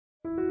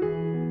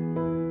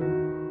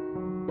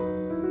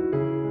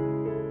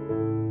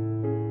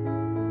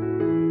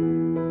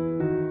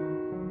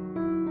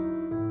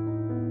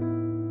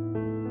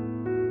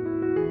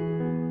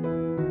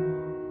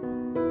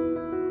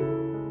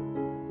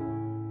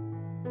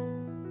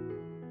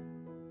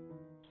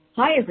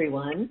Hi,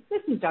 everyone.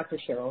 This is Dr.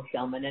 Cheryl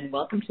Selman, and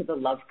welcome to the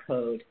Love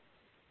Code.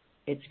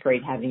 It's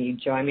great having you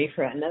join me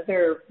for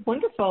another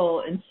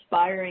wonderful,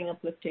 inspiring,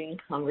 uplifting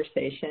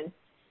conversation.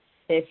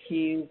 If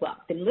you've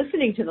been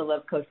listening to the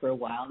Love Code for a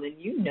while, then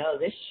you know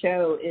this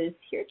show is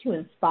here to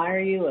inspire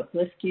you,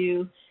 uplift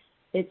you.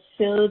 It's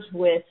filled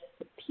with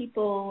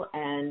people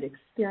and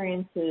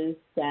experiences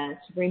that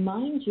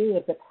remind you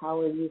of the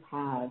power you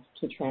have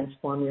to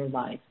transform your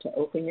life, to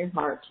open your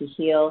heart, to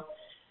heal,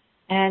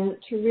 and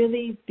to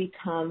really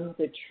become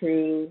the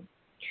true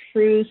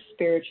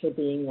spiritual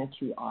being that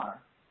you are.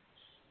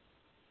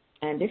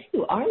 And if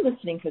you are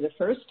listening for the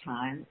first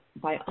time,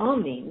 by all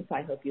means,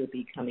 I hope you'll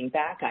be coming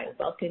back. I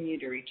welcome you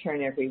to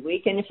return every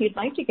week. And if you'd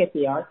like to get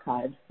the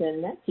archives, then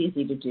that's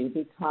easy to do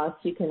because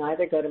you can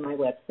either go to my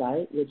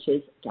website, which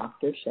is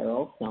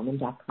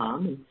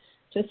drcherylselman.com, and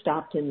just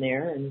opt in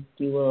there and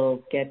you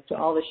will get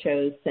all the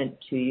shows sent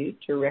to you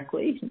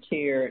directly to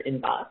your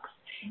inbox,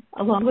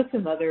 along with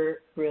some other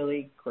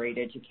really great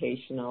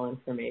educational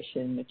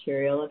information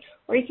material.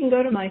 Or you can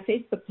go to my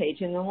Facebook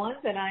page, and the one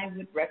that I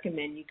would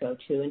recommend you go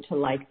to and to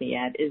like me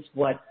at is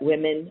What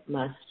Women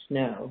Must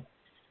Know.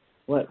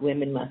 What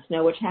Women Must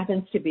Know, which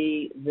happens to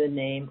be the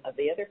name of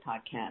the other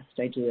podcast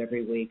I do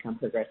every week on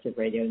Progressive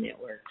Radio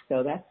Network.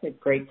 So that's a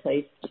great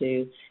place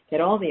to get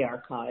all the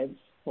archives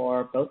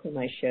for both of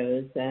my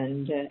shows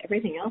and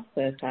everything else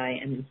that I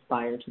am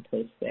inspired to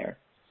place there.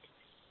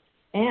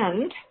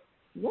 And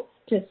let's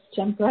just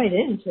jump right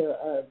into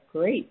a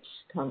great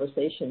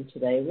conversation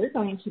today. We're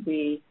going to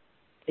be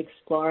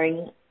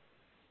exploring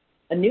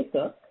a new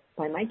book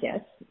by my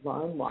guest,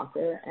 Lauren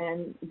Walker,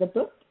 and the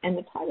book and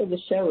the title of the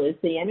show is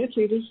The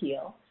Energy to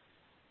Heal,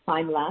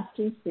 Find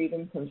Lasting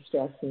Freedom from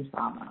Stress and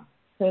Trauma.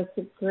 So it's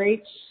a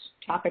great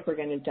topic we're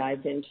going to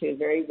dive into,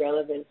 very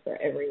relevant for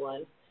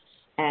everyone.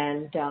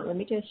 And let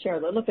me just share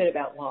a little bit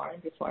about Lauren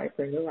before I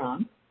bring her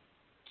on.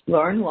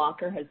 Lauren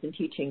Walker has been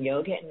teaching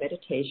yoga and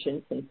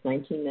meditation since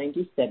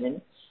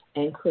 1997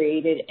 and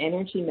created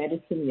energy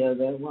medicine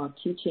yoga while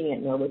teaching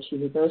at Norwich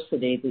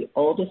University, the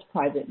oldest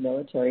private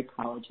military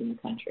college in the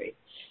country.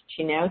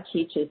 She now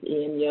teaches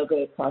EM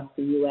yoga across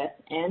the U.S.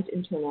 and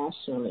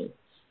internationally.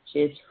 She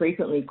is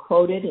frequently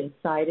quoted and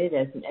cited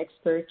as an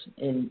expert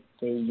in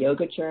the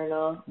Yoga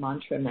Journal,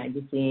 Mantra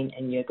Magazine,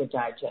 and Yoga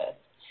Digest.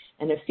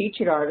 And a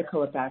featured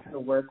article about her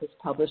work was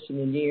published in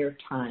the New York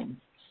Times.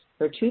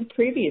 Her two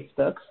previous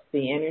books,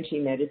 The Energy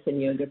Medicine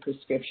Yoga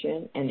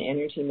Prescription and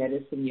Energy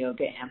Medicine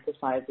Yoga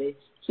Amplify the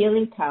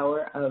Healing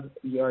Power of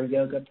Your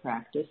Yoga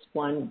Practice,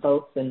 won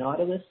both the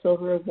Nautilus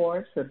Silver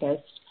Award for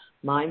Best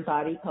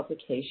Mind-Body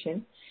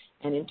Publication,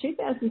 and in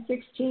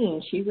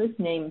 2016, she was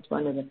named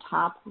one of the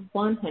top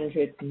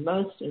 100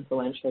 most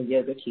influential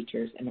yoga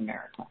teachers in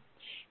America.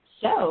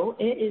 So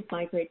it is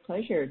my great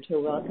pleasure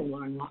to welcome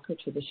Lauren Walker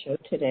to the show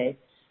today.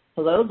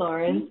 Hello,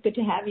 Lauren. Good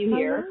to have you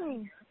here.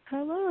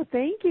 Hello,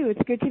 thank you.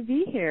 It's good to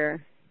be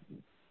here.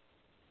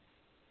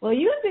 Well,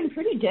 you have been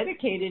pretty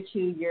dedicated to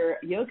your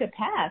yoga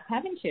path,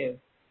 haven't you?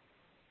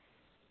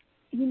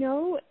 You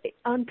know,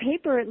 on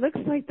paper it looks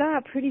like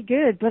that pretty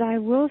good, but I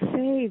will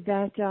say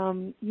that,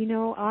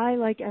 I,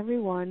 like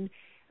everyone,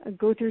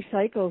 go through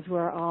cycles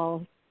where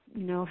I'll,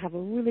 have a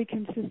really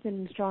consistent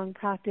and strong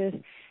practice,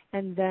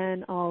 and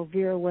then I'll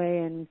veer away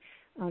and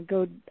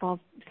go off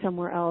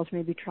somewhere else,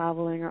 maybe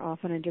traveling or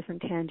off on a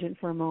different tangent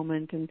for a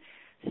moment. And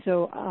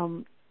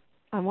so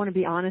I want to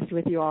be honest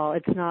with you all.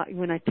 It's not,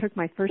 when I took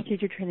my first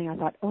teacher training, I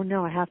thought, oh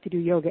no, I have to do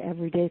yoga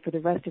every day for the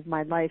rest of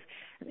my life.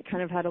 And I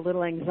kind of had a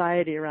little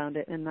anxiety around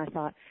it. And I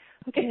thought,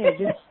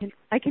 okay,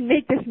 I can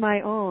make this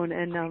my own.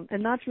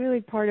 And that's really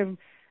part of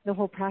the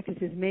whole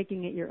practice, is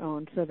making it your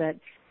own, so that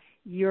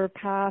your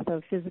path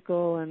of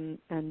physical and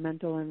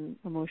mental and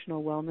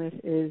emotional wellness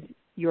is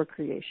your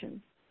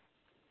creation.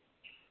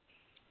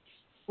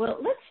 Well,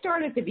 let's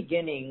start at the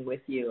beginning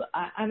with you.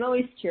 I'm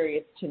always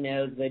curious to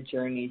know the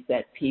journeys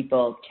that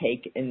people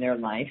take in their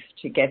life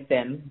to get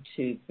them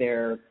to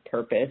their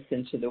purpose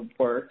and to the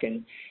work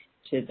and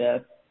to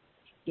the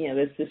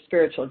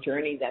spiritual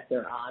journey that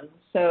they're on.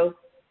 So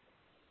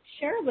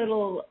share a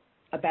little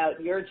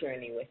about your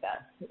journey with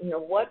us.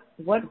 What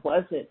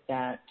was it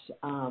that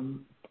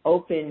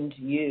opened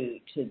you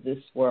to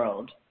this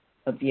world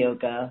of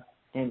yoga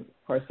and,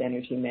 of course,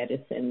 energy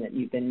medicine that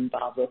you've been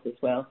involved with as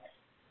well?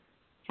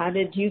 How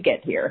did you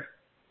get here?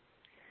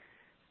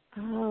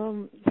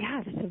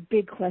 That's a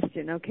big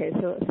question. Okay,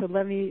 so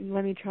let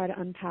me try to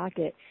unpack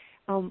it.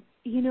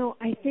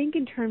 I think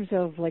in terms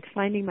of like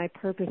finding my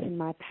purpose and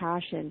my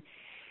passion,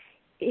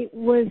 it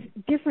was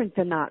different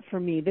than that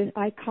for me.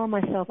 I call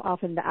myself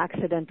often the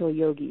accidental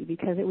yogi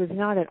because it was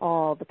not at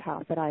all the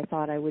path that I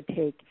thought I would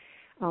take.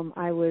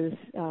 I was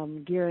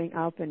gearing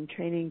up and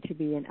training to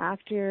be an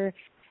actor.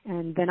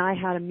 And then I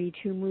had a Me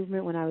Too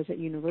movement when I was at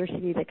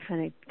university that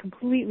kind of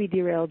completely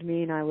derailed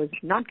me, and I was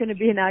not going to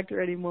be an actor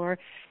anymore.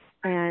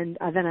 And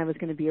then I was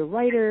going to be a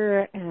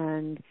writer,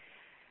 and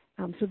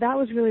so that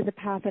was really the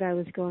path that I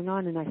was going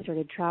on. And I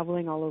started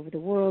traveling all over the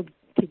world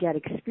to get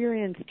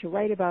experience, to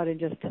write about, and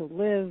just to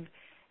live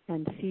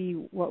and see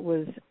what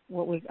was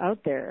out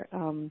there.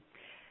 And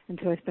And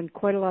so I spent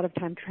quite a lot of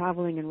time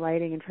traveling and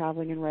writing and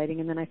traveling and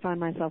writing. And then I found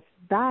myself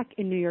back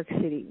in New York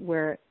City,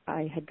 where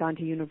I had gone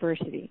to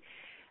university.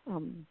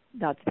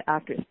 That's the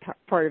actress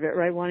part of it,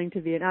 right? Wanting to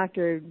be an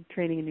actor,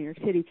 training in New York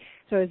City.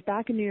 So I was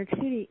back in New York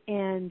City,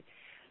 and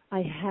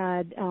I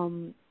had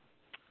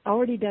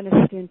already done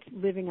a stint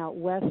living out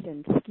west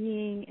and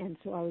skiing, and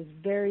so I was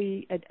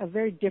a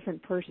very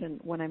different person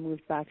when I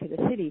moved back to the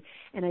city.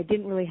 And I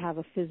didn't really have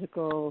a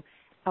physical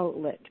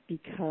outlet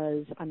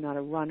because I'm not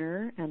a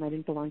runner and I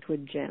didn't belong to a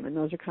gym, and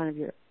those are kind of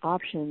your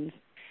options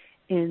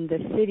in the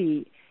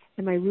city.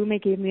 And my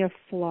roommate gave me a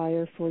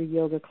flyer for a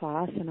yoga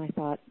class, and I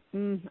thought,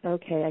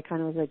 okay, I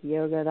kind of was like,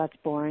 yoga, that's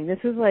boring. This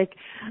was like,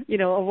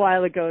 a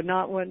while ago,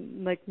 not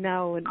when, like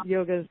now when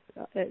yoga's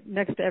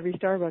next to every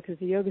Starbucks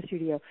is a yoga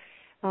studio.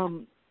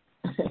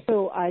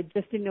 So I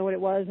just didn't know what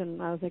it was,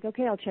 and I was like,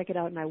 okay, I'll check it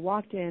out. And I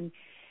walked in,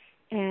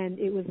 and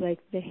it was like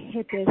the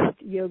hippest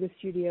yoga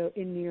studio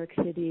in New York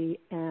City,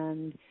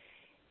 and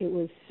it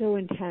was so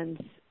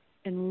intense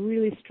and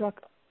really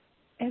struck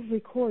every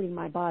chord in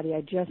my body.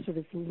 I just sort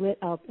of lit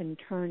up and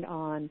turned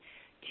on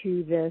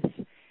to this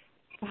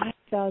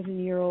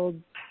 5,000-year-old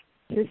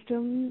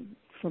system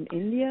from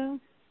India.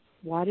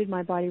 Why did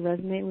my body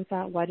resonate with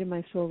that? Why did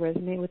my soul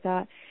resonate with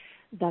that?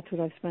 That's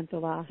what I've spent the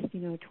last,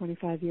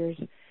 25 years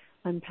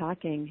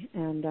unpacking,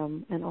 and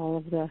all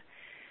of the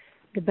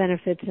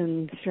benefits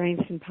and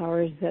strengths and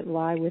powers that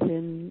lie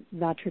within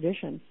that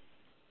tradition.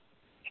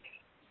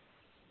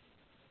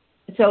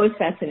 It's always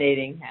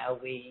fascinating how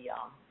we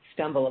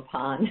stumble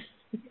upon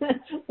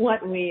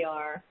what we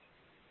are,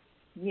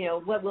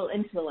 what will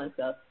influence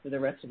us for the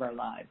rest of our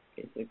lives,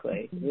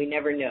 basically. We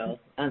never know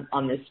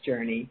on this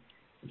journey.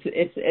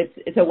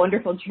 It's a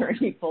wonderful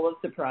journey full of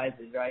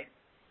surprises, right?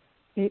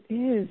 It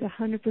is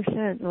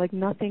 100%. Like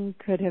nothing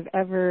could have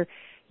ever,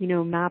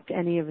 mapped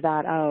any of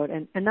that out.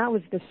 And that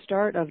was the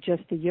start of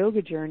just the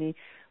yoga journey,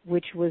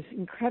 which was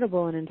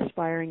incredible and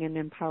inspiring and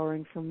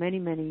empowering for many,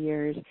 many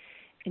years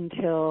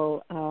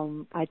until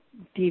I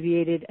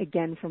deviated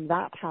again from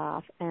that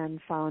path and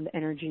found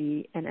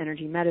energy and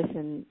energy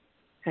medicine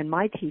and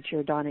my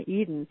teacher, Donna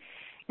Eden,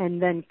 and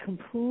then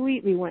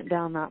completely went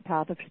down that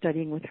path of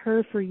studying with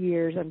her for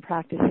years and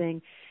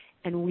practicing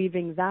and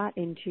weaving that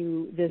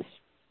into this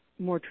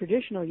more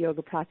traditional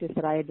yoga practice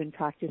that I had been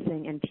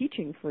practicing and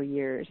teaching for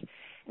years.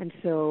 And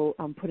so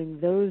putting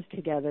those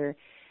together,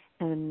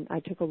 and I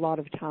took a lot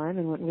of time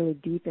and went really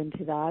deep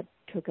into that,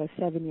 took a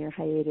 7-year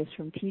hiatus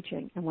from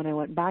teaching. And when I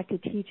went back to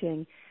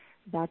teaching,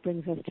 that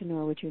brings us to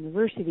Norwich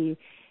University.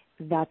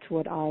 That's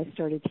what I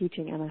started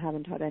teaching, and I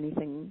haven't taught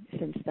anything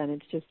since then.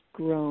 It's just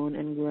grown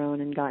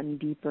and gotten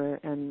deeper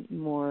and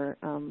more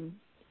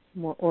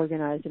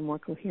organized and more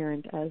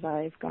coherent as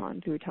I've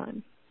gone through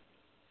time.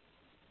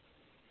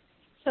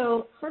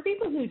 So for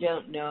people who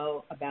don't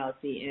know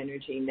about the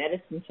energy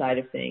medicine side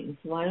of things,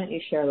 why don't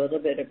you share a little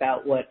bit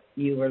about what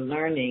you were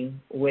learning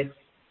with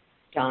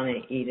Donna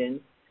Eden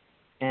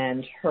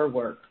and her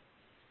work?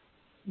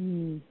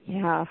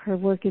 Yeah, her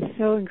work is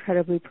so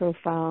incredibly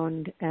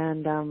profound,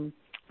 and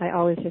I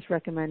always just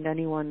recommend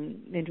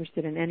anyone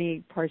interested in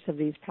any parts of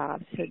these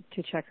paths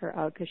to check her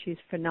out because she's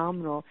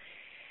phenomenal.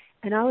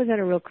 And I was at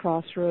a real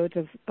crossroads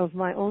of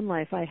my own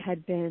life. I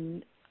had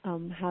been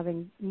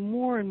having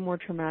more and more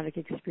traumatic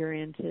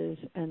experiences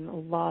and a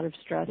lot of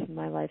stress in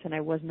my life, and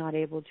I was not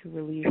able to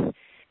release.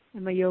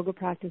 And my yoga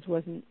practice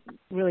wasn't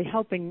really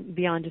helping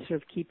beyond just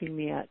sort of keeping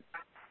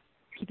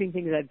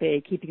things at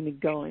bay, keeping me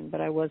going, but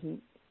I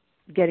wasn't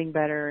getting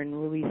better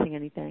and releasing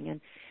anything.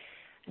 And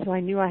so I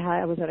knew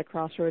I was at a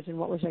crossroads, and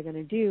what was I going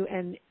to do?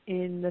 And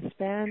in the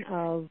span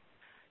of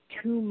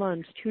 2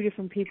 months, 2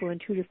 different people in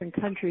 2 different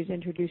countries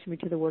introduced me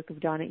to the work of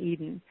Donna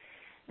Eden.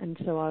 And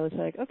so I was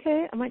like,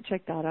 okay, I might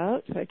check that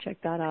out. So I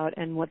checked that out.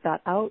 And what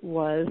that out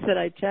was that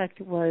I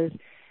checked was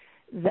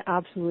the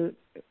absolute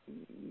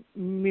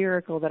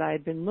miracle that I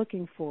had been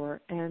looking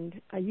for.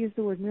 And I use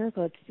the word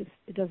miracle.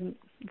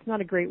 It's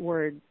not a great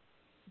word,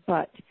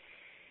 but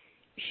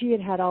she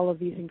had all of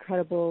these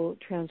incredible,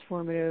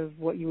 transformative,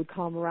 what you would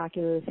call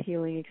miraculous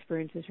healing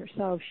experiences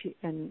herself.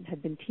 And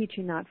had been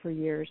teaching that for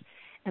years.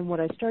 And what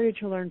I started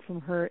to learn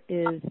from her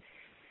is,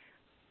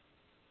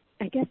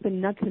 I guess, the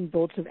nuts and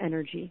bolts of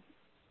energy.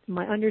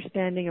 My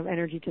understanding of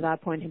energy to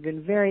that point had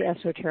been very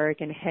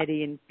esoteric and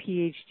heady and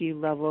PhD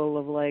level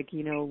of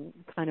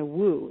kind of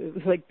woo. It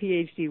was like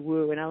PhD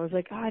woo. And I was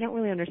like, I don't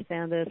really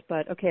understand this,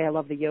 but okay, I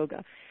love the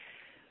yoga.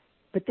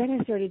 But then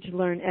I started to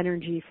learn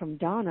energy from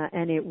Donna,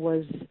 and it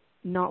was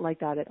not like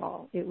that at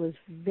all. It was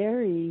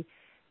very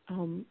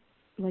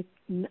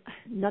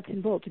nuts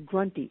and bolts,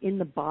 grunty, in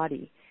the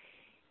body,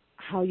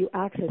 how you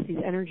access these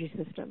energy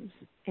systems.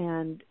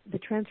 And the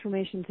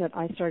transformations that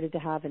I started to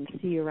have and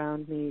see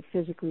around me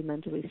physically,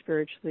 mentally,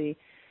 spiritually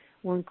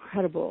were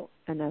incredible.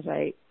 And as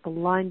I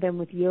aligned them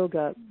with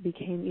yoga,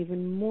 became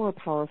even more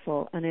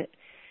powerful. And it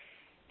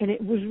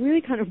was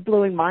really kind of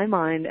blowing my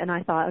mind. And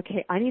I thought,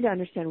 okay, I need to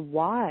understand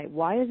why.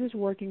 Why is this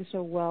working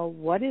so well?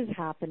 What is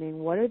happening?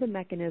 What are the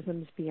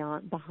mechanisms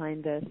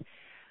behind this?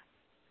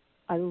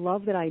 I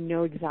love that I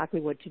know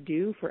exactly what to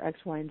do for X,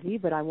 Y, and Z,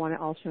 but I want to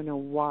also know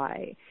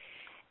why.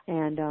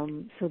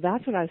 And so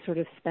that's what I've sort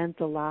of spent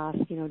the last,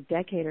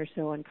 decade or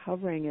so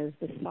uncovering, is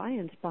the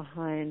science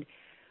behind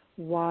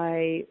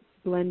why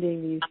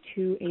blending these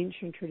two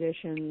ancient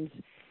traditions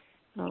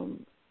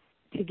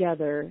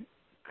together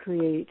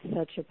creates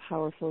such a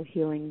powerful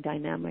healing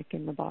dynamic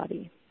in the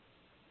body.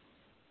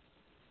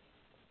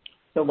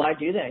 So why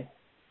do they?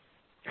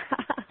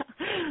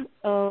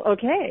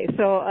 Okay,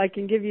 so I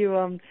can give you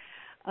a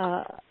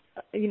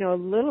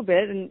little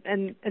bit,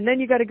 and then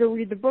you got to go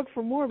read the book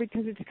for more,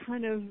 because it's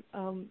kind of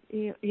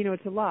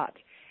it's a lot.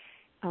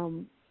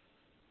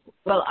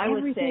 Well, I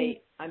would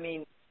say, I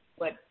mean,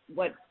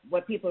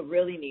 what people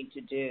really need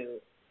to do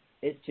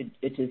is to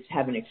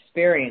have an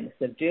experience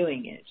of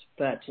doing it.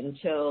 But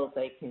until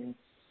they can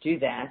do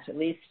that, at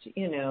least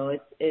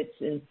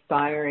it's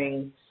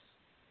inspiring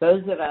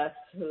those of us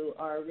who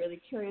are really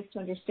curious to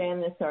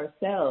understand this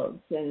ourselves,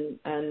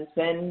 and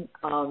then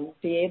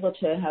be able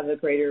to have a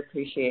greater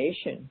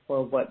appreciation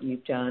for what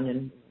you've done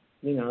and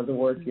the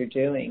work you're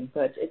doing.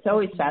 But it's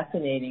always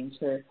fascinating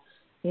to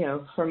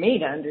for me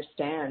to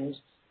understand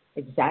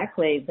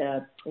exactly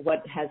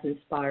what has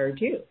inspired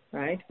you,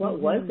 right? What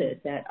was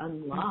it that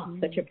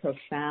unlocked such a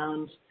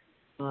profound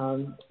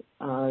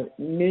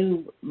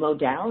new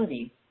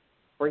modality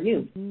for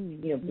you?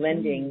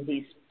 Blending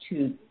these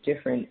two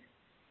different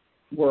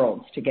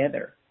worlds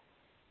together.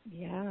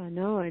 Yeah,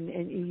 no, and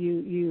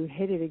you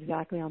hit it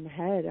exactly on the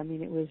head. I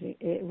mean,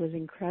 it was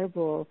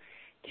incredible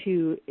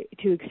to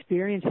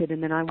experience it,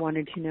 and then I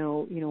wanted to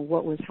know,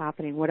 what was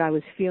happening, what I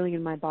was feeling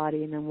in my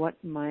body, and then what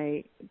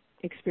my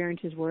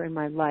experiences were in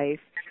my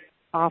life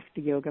off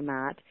the yoga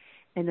mat,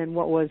 and then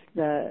what was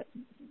the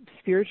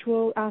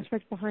spiritual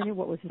aspect behind it,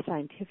 what was the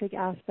scientific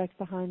aspect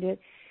behind it.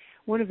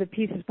 One of the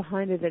pieces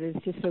behind it that is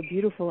just so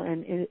beautiful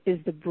and is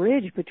the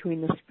bridge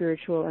between the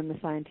spiritual and the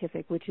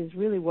scientific, which is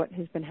really what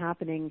has been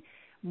happening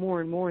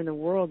more and more in the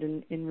world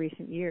in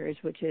recent years,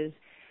 which is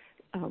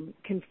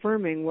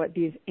confirming what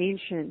these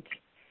ancient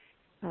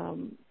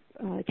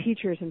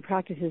teachers and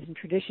practices and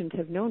traditions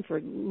have known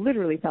for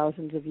literally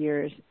thousands of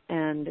years.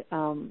 And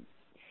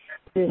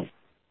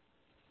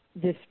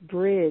this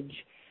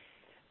bridge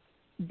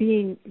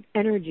being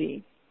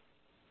energy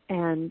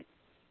and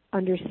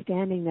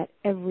understanding that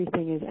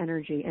everything is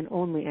energy and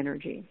only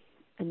energy.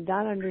 And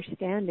that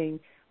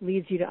understanding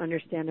leads you to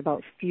understand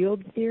about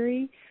field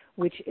theory,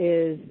 which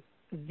is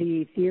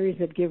the theories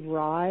that give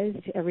rise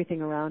to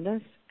everything around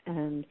us.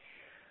 And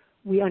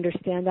we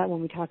understand that when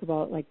we talk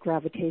about like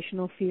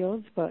gravitational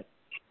fields, but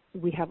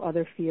we have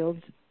other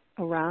fields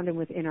around and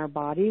within our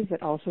bodies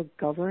that also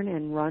govern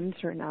and run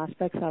certain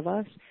aspects of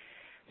us.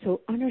 So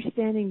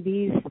understanding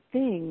these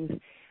things,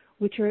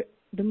 which are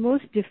the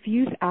most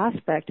diffuse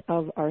aspect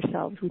of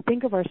ourselves. We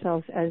think of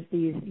ourselves as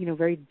these,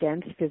 very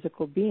dense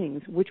physical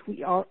beings, which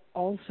we are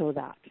also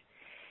that.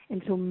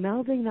 And so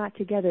melding that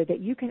together,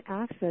 that you can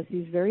access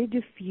these very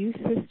diffuse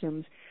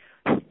systems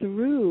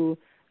through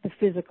the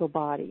physical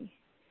body,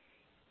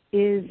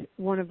 is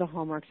one of the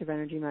hallmarks of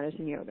energy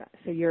medicine yoga.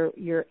 So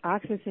you're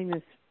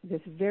accessing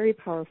this very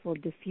powerful,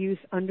 diffuse,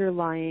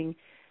 underlying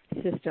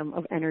system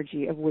of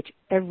energy of which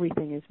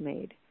everything is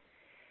made.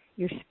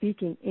 You're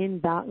speaking in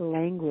that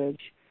language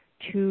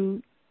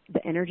to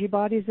the energy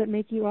bodies that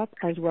make you up,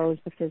 as well as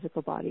the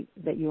physical body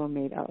that you are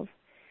made of.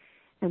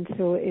 And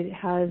so it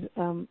has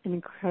an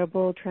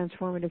incredible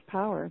transformative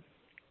power.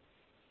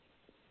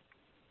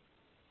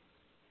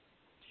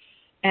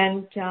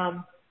 And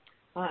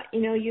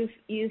you've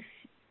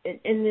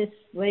in this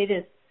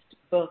latest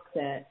book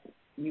that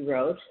you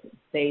wrote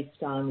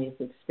based on these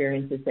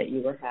experiences that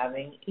you were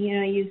having,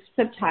 you've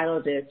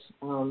subtitled it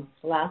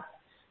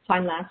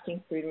 "Find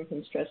Lasting Freedom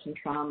from Stress and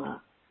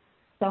Trauma."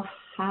 So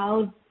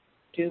how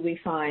do we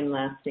find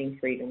lasting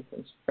freedom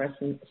from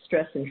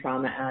stress and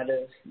trauma out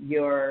of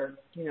your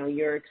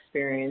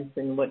experience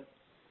and what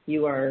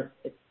you are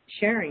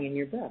sharing in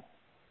your book?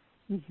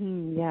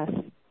 Yes,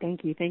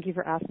 thank you. Thank you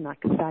for asking that,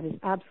 because that is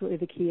absolutely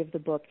the key of the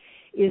book,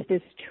 is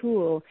this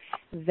tool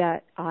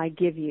that I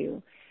give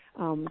you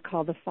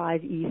called the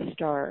 5E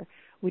Star,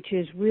 which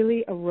is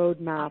really a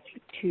roadmap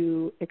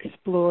to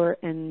explore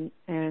and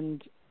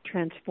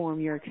transform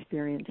your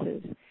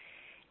experiences.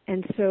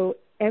 And so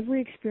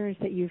every experience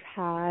that you've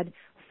had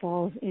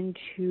falls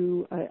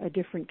into a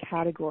different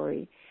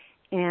category,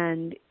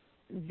 and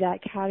that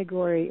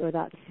category or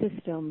that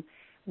system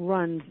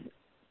runs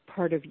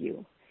part of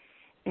you.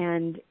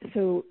 And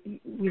so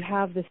we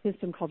have the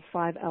system called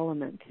 5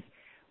 Elements,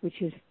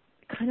 which is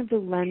kind of the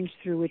lens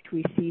through which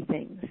we see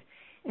things.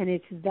 And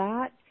it's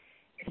that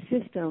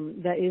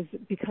system that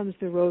becomes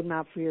the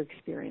roadmap for your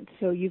experience.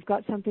 So you've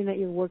got something that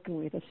you're working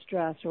with, a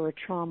stress or a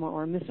trauma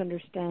or a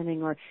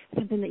misunderstanding or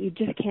something that you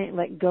just can't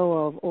let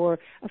go of, or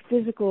a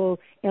physical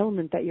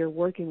ailment that you're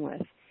working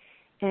with.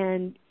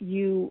 And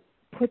you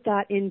put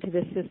that into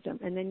the system,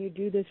 and then you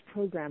do this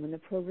program, and the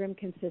program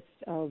consists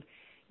of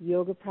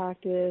yoga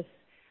practice,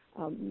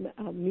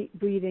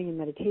 breathing and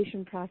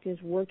meditation practice,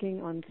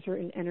 working on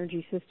certain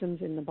energy systems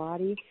in the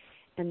body,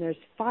 and there's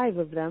 5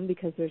 of them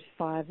because there's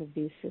 5 of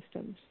these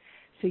systems.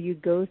 So you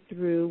go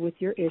through with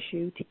your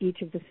issue to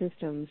each of the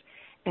systems,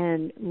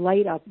 and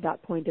light up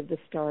that point of the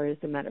star is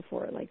the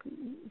metaphor. Like,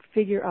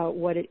 figure out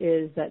what it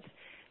is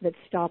that's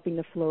stopping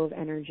the flow of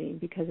energy,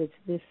 because it's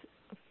this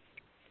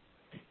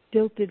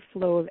stilted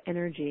flow of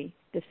energy,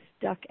 this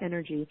stuck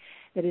energy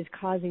that is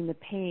causing the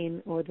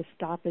pain or the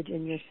stoppage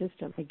in your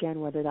system. Again,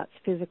 whether that's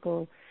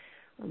physical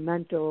or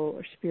mental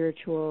or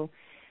spiritual,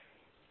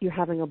 you're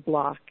having a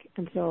block.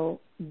 And so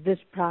this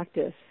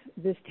practice,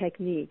 this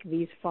technique,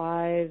 these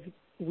 5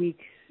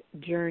 weeks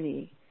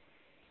journey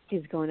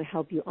is going to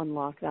help you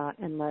unlock that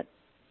and let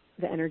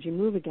the energy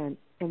move again.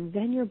 And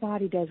then your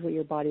body does what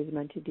your body is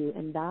meant to do,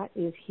 and that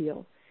is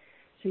heal.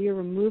 So you're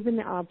removing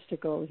the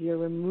obstacles, you're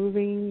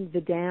removing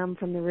the dam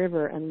from the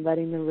river and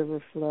letting the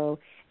river flow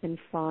and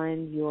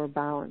find your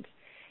balance.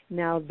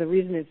 Now, the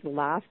reason it's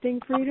lasting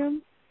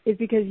freedom is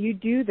because you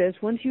do this.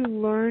 Once you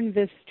learn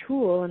this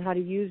tool and how to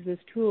use this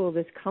tool,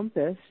 this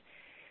compass,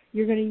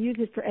 you're going to use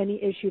it for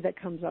any issue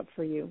that comes up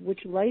for you,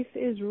 which life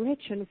is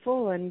rich and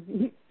full,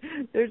 and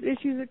there's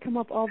issues that come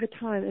up all the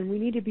time, and we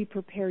need to be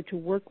prepared to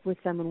work with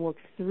them and work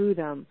through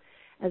them,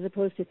 as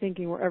opposed to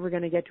thinking we're ever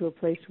going to get to a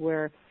place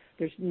where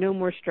there's no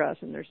more stress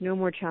and there's no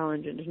more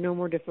challenge and there's no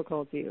more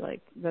difficulty.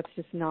 Like, that's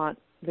just not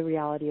the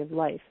reality of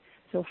life.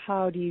 So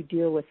how do you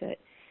deal with it?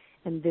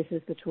 And this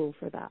is the tool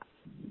for that.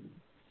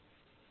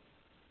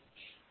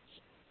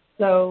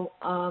 So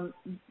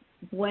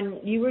when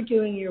you were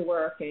doing your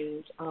work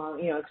and,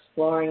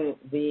 exploring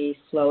the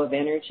flow of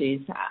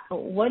energies,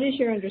 what is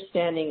your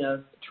understanding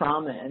of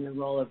trauma and the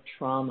role of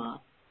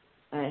trauma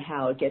and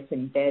how it gets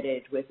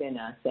embedded within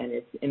us and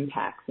its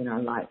impacts in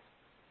our life?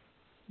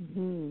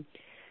 Mm-hmm.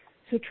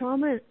 So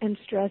trauma and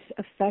stress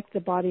affect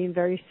the body in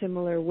very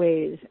similar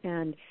ways,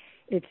 and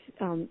it's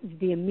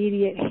the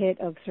immediate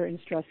hit of certain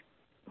stress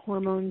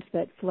hormones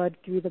that flood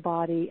through the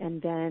body,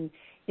 and then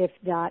if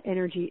that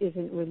energy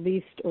isn't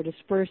released or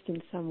dispersed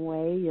in some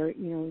way,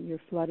 you're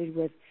flooded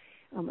with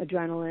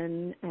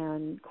adrenaline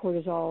and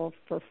cortisol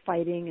for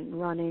fighting and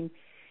running,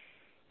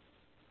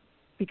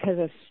 because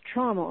a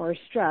trauma or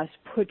stress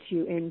puts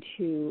you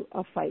into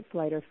a fight,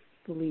 flight, or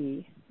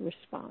flee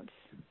response,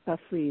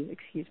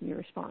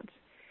 response.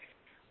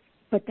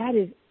 But that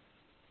is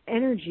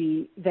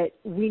energy that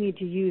we need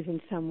to use in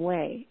some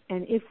way.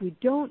 And if we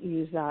don't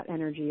use that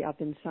energy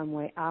up in some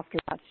way after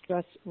that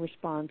stress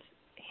response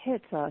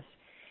hits us,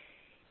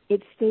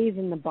 it stays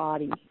in the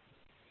body.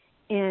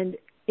 And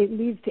it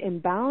leads to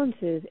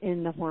imbalances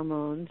in the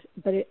hormones,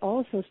 but it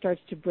also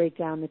starts to break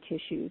down the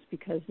tissues,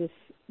 because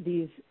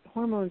these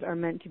hormones are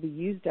meant to be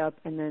used up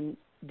and then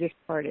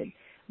discarded,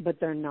 but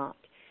they're not.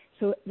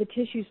 So the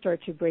tissues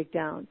start to break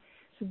down.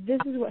 So this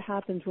is what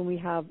happens when we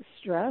have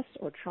stress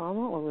or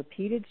trauma or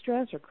repeated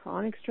stress or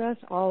chronic stress.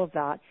 All of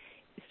that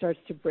starts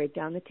to break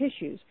down the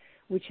tissues,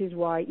 which is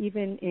why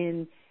even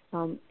in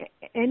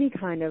any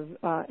kind of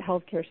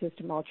healthcare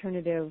system,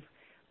 alternative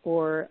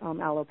or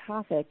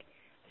allopathic,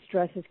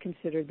 stress is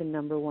considered the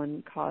number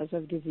one cause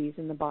of disease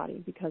in the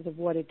body because of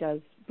what it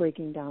does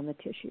breaking down the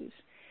tissues.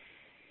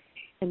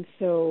 And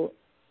so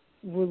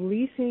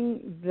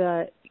releasing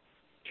the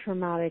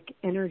traumatic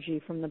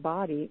energy from the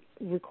body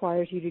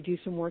requires you to do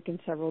some work in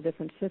several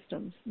different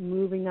systems,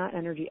 moving that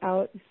energy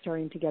out,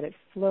 starting to get it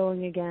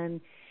flowing again,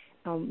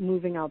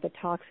 moving out the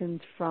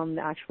toxins from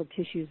the actual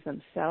tissues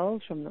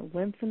themselves, from the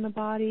lymph in the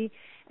body,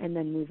 and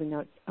then moving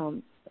out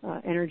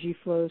energy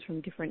flows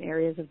from different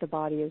areas of the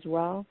body as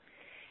well,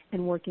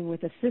 and working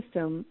with a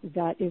system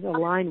that is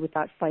aligned with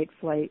that fight,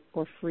 flight,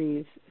 or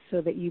freeze, so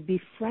that you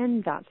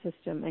befriend that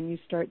system and you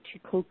start to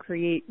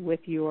co-create with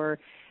your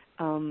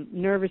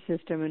nervous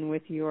system and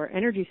with your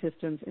energy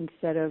systems,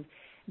 instead of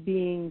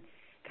being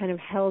kind of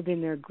held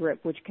in their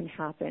grip, which can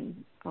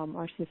happen.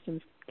 Our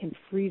systems can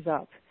freeze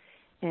up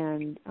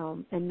and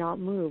not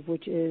move,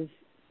 which is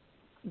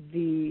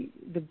the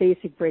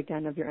basic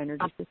breakdown of your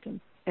energy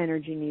system.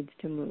 Energy needs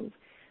to move.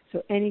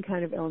 So any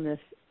kind of illness,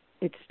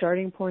 its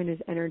starting point is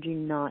energy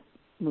not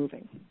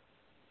moving.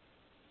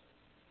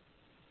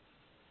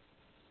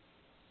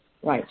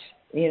 Right.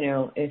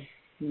 If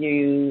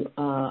you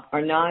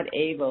are not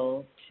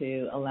able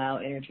to allow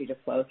energy to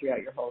flow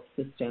throughout your whole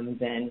system,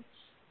 then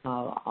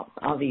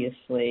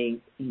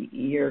obviously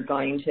you're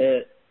going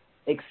to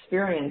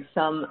experience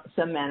some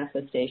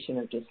manifestation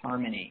of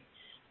disharmony.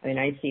 I mean,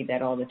 I see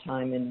that all the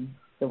time in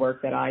the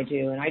work that I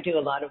do, and I do a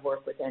lot of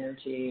work with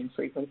energy and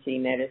frequency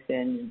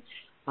medicine.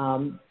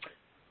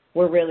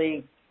 We're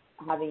really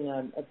having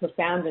a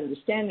profound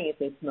understanding at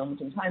this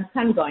moment in time,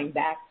 kind of going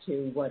back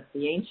to what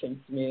the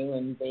ancients knew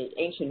and the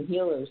ancient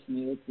healers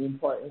knew, the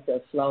importance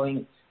of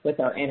flowing with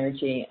our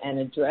energy and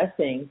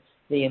addressing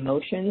the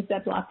emotions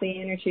that block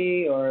the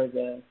energy or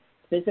the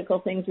physical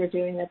things we're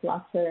doing that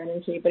blocks our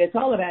energy. But it's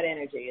all about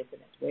energy, isn't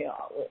it?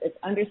 It's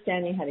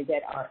understanding how to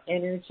get our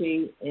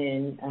energy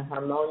in a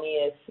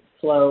harmonious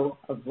flow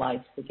of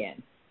life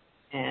again.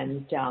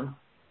 And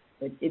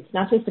it's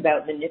not just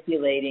about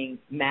manipulating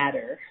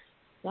matter.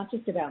 It's not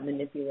just about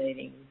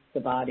manipulating the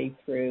body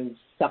through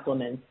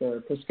supplements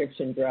or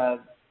prescription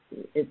drugs,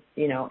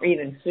 or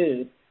even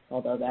food,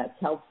 although that's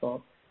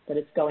helpful, but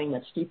it's going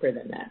much deeper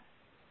than that.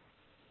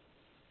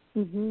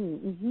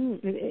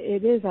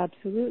 It is,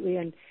 absolutely.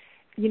 And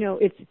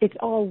it's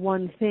all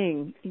one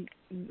thing,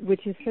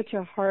 which is such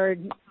a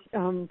hard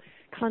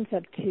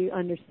concept to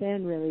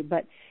understand, really.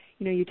 But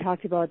you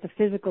talked about the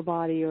physical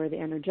body or the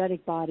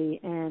energetic body,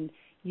 and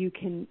you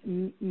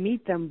can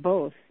meet them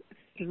both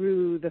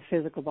through the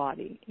physical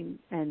body.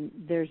 And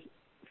there's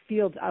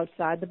fields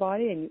outside the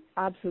body, and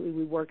absolutely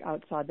we work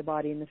outside the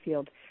body in the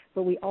field.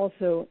 But we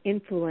also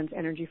influence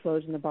energy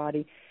flows in the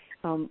body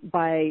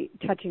by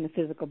touching the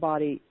physical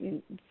body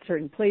in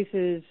certain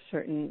places,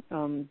 certain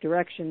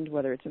directions,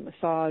 whether it's a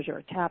massage or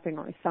a tapping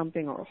or a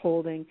thumping or a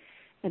holding,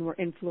 and we're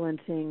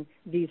influencing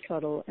these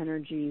subtle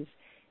energies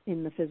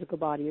in the physical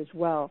body as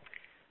well.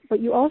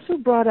 But you also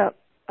brought up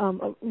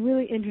a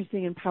really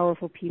interesting and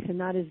powerful piece, and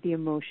that is the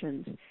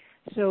emotions.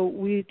 So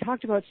we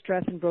talked about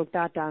stress and broke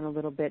that down a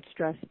little bit,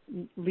 stress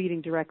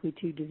leading directly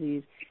to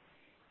disease.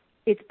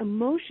 It's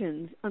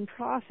emotions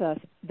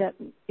unprocessed that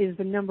is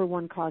the number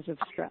one cause of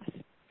stress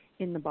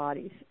in the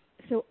bodies.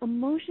 So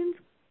emotions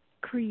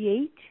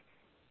create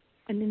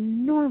an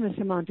enormous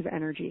amount of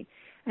energy.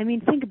 I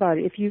mean, think about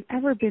it. If you've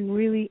ever been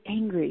really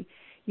angry,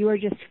 you are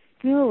just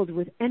filled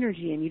with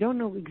energy and you don't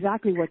know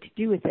exactly what to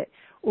do with it.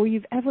 Or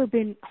you've ever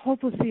been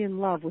hopelessly in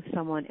love with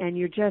someone and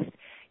you're just,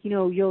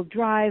 you'll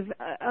drive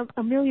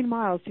a million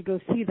miles to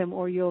go see them,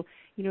 or you'll,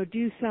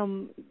 do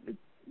some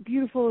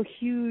beautiful,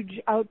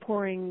 huge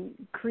outpouring,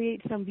 create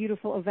some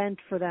beautiful event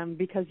for them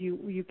because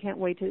you can't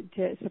wait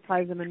to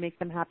surprise them and make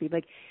them happy.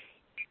 Like,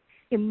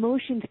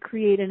 emotions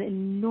create an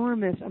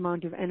enormous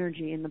amount of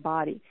energy in the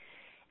body.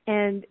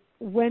 And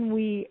when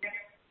we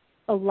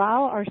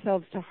allow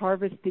ourselves to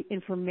harvest the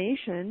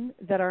information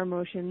that our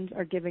emotions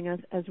are giving us,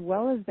 as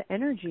well as the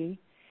energy,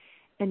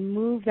 and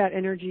move that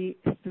energy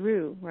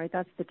through, right?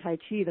 That's the Tai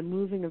Chi, the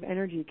moving of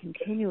energy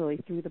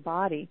continually through the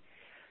body,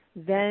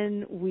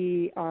 then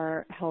we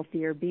are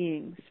healthier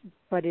beings.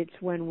 But it's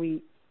when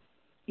we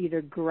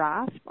either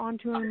grasp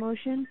onto an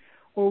emotion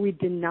or we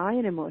deny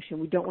an emotion.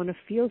 We don't want to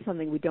feel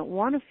something. We don't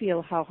want to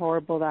feel how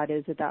horrible that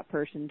is that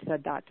person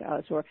said that to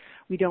us, or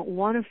we don't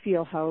want to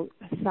feel how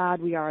sad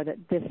we are that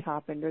this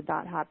happened or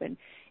that happened.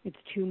 It's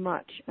too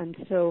much. And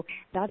so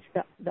that's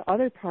the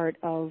other part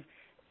of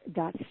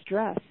that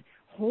stress.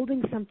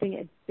 Holding something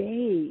at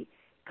bay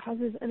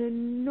causes an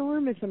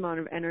enormous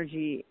amount of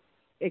energy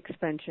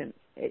expansion.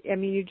 I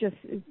mean, you just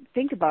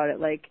think about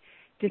it, like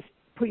just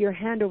put your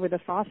hand over the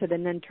faucet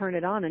and then turn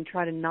it on and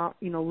try to not,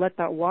 let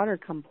that water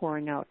come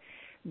pouring out.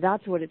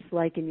 That's what it's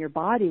like in your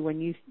body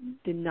when you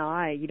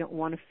deny, you don't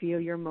want to feel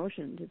your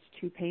emotions. It's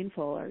too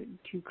painful or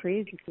too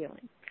crazy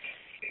feeling.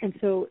 And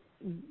so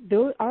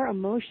our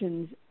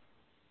emotions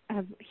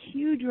have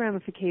huge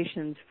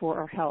ramifications for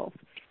our health.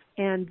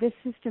 And this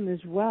system as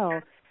well,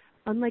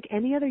 unlike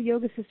any other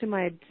yoga system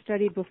I had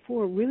studied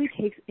before, really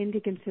takes into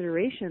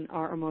consideration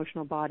our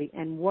emotional body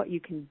and what you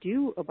can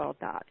do about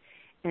that.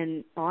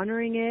 And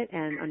honoring it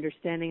and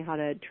understanding how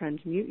to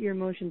transmute your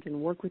emotions and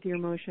work with your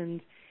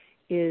emotions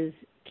is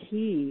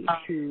key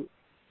to...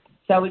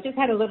 So we just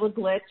had a little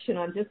glitch, and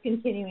I'm just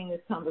continuing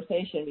this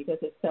conversation because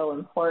it's so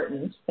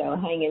important, so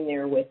hang in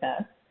there with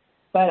us.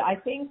 But I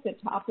think the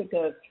topic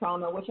of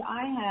trauma, which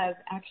I have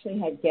actually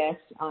had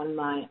guests on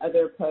my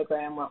other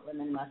program, What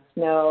Women Must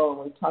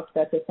Know, and we talked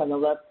about this on the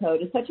Love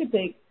Code, is such a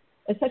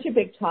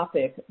big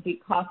topic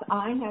because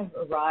I have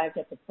arrived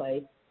at the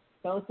place,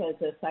 both as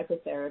a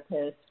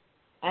psychotherapist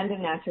and a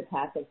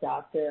naturopathic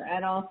doctor,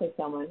 and also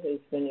someone who's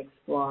been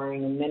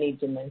exploring in many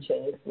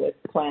dimensions with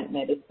plant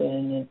medicine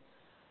and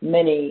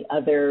many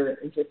other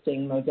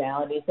interesting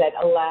modalities that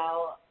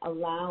allow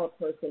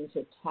a person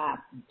to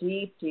tap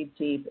deep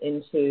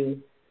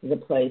into the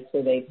place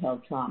where they've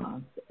held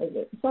trauma.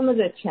 Some of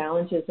the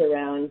challenges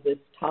around this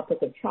topic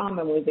of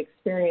trauma, we've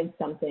experienced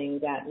something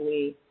that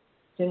we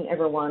didn't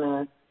ever want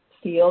to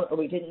feel, or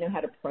we didn't know how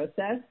to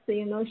process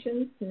the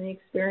emotions and the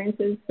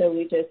experiences, so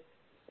we just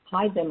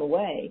hide them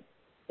away,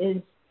 is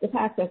the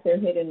fact that they're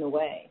hidden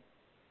away.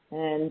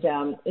 And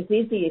it's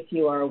easy if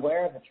you are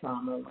aware of a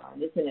trauma,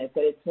 isn't it?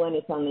 But it's when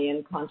it's on the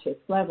unconscious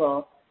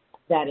level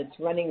that it's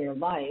running your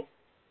life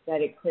that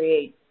it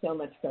creates so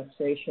much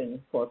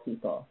frustration for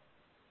people.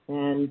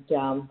 And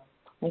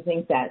I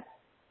think that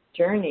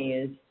journey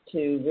is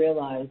to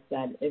realize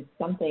that if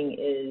something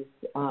is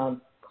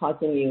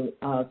causing you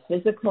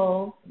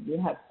you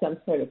have some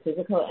sort of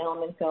physical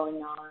ailment going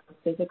on,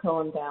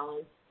 physical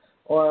imbalance,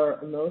 or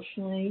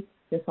emotionally,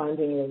 you're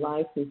finding your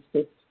life is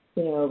just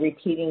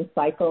repeating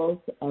cycles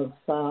of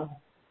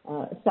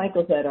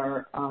cycles that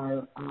are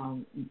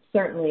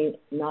certainly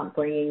not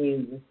bringing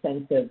you the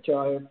sense of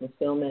joy or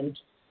fulfillment,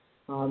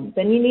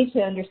 then you need to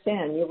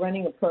understand you're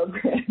running a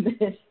program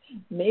that's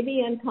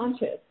maybe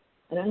unconscious,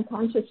 an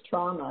unconscious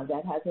trauma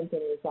that hasn't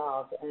been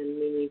resolved, and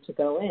we need to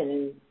go in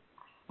and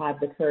have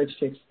the courage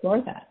to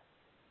explore that.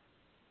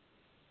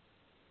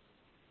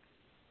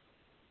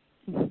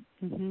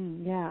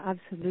 Mm-hmm. Yeah,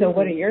 absolutely. So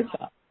what are your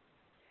thoughts?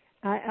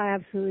 I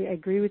absolutely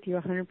agree with you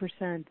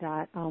 100%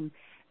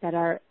 that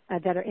our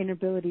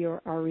inability or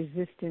our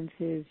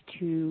resistances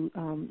to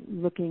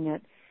looking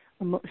at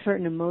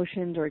certain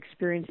emotions or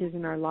experiences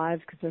in our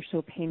lives because they're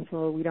so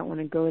painful, we don't want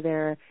to go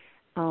there,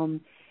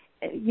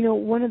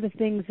 one of the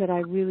things that I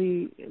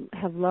really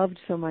have loved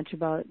so much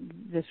about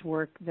this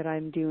work that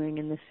I'm doing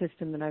and the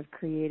system that I've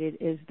created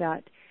is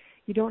that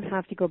you don't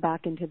have to go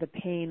back into the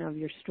pain of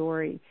your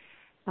story.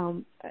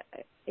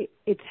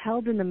 It's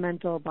held in the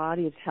mental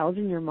body, it's held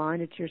in your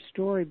mind, it's your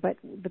story, but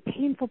the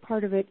painful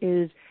part of it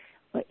is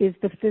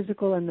the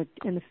physical and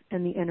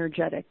the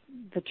energetic,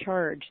 the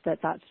charge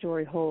that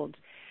story holds.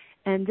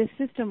 And this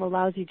system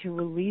allows you to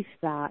release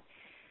that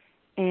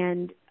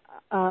and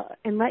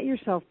let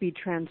yourself be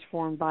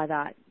transformed by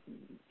that.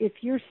 If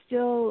you're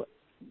still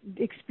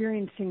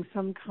experiencing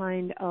some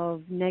kind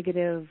of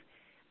negative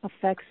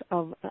effects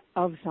of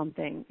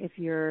something, if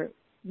you're,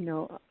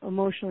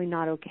 emotionally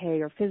not okay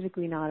or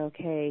physically not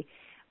okay,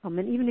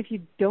 and even if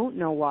you don't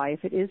know why,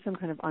 if it is some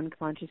kind of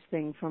unconscious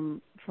thing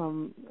from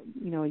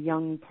a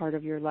young part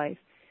of your life,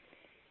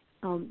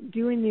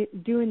 doing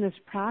this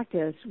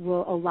practice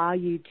will allow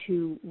you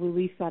to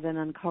release that and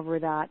uncover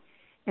that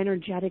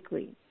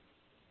energetically.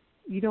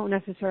 You don't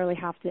necessarily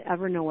have to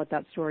ever know what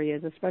that story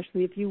is,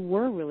 especially if you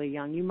were really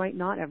young. You might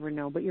not ever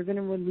know, but you're going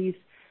to release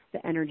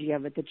the energy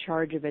of it, the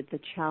charge of it, the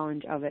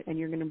challenge of it, and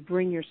you're going to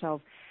bring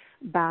yourself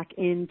back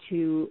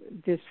into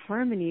this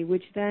harmony,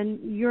 which then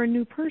you're a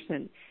new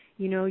person.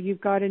 You've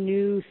got a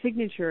new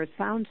signature, a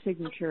sound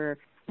signature,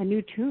 a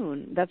new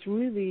tune. That's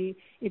really,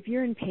 if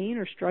you're in pain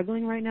or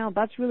struggling right now,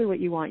 that's really what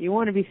you want. You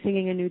want to be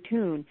singing a new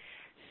tune.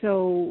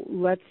 So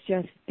let's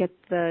just get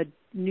the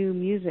new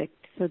music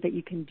so that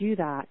you can do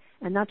that.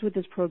 And that's what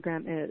this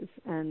program is.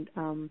 And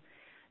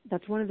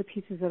that's one of the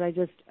pieces that I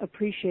just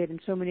appreciate,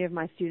 and so many of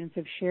my students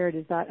have shared,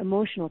 is that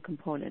emotional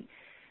component,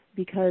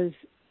 because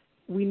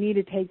we need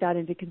to take that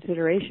into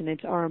consideration.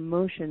 It's our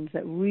emotions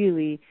that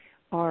really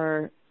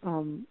are,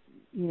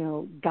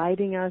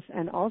 guiding us,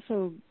 and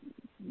also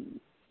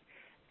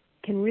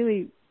can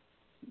really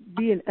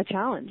be a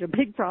challenge, a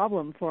big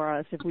problem for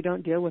us if we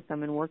don't deal with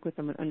them and work with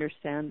them and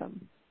understand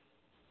them.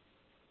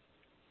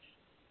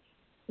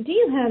 Do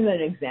you have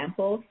an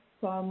example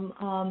from,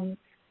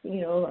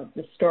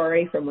 the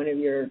story from one of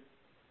your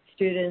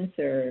students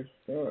or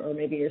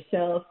maybe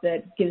yourself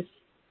that gives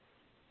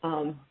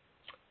an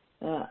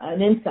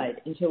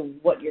insight into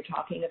what you're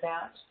talking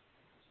about?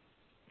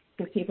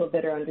 Give people a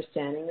better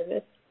understanding of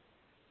it?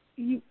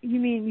 You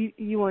mean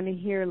you want to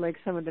hear like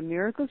some of the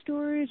miracle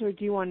stories, or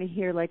do you want to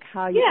hear like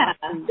how you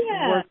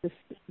work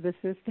the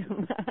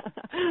system?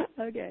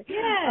 Okay. Yes.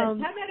 How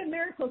about a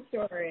miracle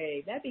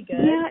story? That'd be good.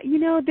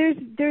 Yeah,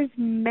 there's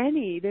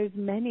many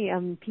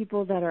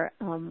people that are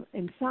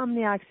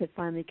insomniacs that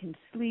finally can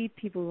sleep.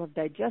 People who have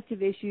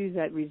digestive issues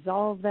that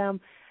resolve them.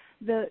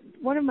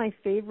 One of my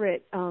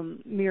favorite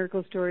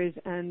miracle stories,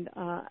 and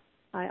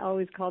I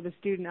always call the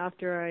student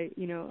after I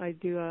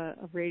do a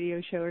radio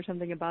show or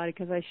something about it,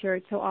 because I share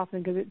it so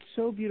often because it's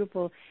so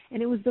beautiful.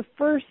 And it was the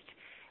first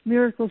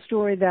miracle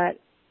story that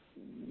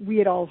we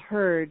had all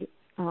heard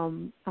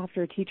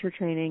after a teacher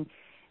training,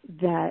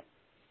 that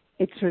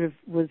it sort of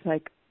was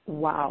like,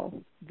 wow,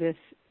 this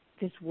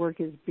work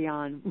is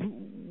beyond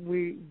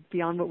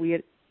what we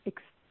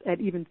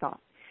had even thought.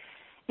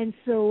 And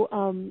so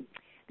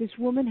this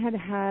woman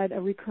had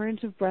a recurrence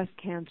of breast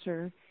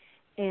cancer,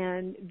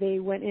 and they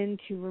went in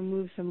to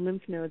remove some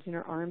lymph nodes in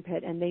her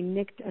armpit, and they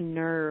nicked a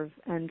nerve,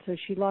 and so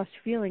she lost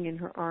feeling in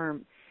her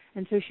arm.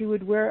 And so she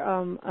would wear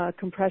a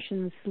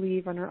compression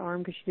sleeve on her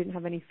arm because she didn't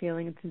have any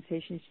feeling and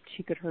sensation.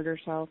 She could hurt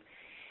herself.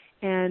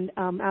 And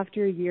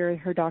after a year,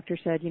 her doctor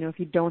said, if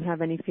you don't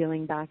have any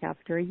feeling back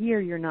after a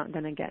year, you're not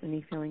going to get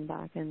any feeling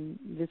back. And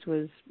this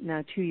was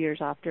now 2 years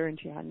after, and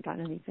she hadn't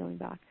gotten any feeling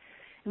back.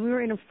 And we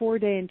were in a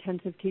 4-day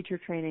intensive teacher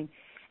training.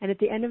 And at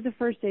the end of the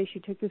first day, she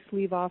took the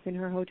sleeve off in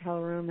her hotel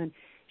room, and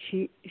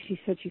she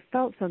said she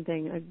felt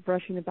something like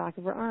brushing the back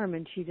of her arm,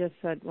 and she just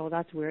said, well,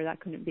 that's weird, that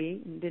couldn't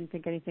be, and didn't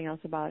think anything else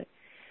about it.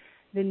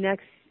 The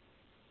next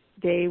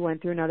day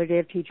went through another day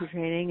of teacher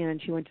training, and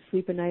she went to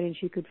sleep at night, and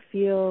she could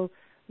feel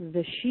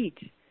the sheet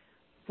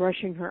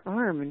brushing her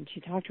arm, and she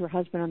talked to her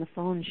husband on the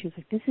phone, and she was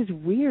like, this is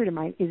weird,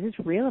 is this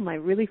real? Am I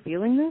really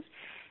feeling this?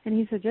 And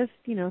he said, just,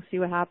 see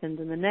what happens.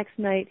 And the next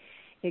night,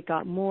 it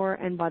got more,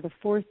 and by the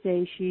 4th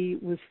day, she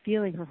was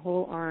feeling her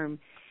whole arm,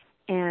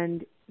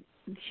 and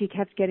she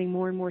kept getting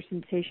more and more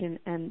sensation,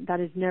 and that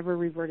has never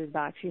reverted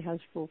back. She has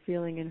full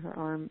feeling in her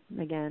arm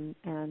again,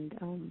 and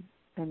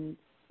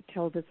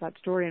told us that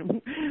story,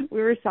 and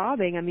we were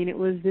sobbing. I mean, it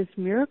was this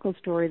miracle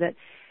story that,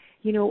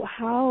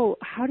 how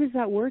does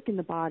that work in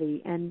the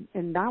body? And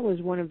that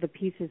was one of the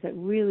pieces that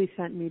really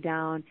sent me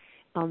down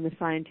on the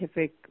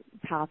scientific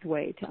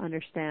pathway to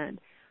understand,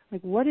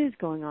 like, what is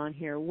going on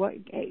here?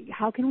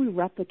 How can we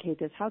replicate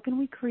this? How can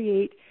we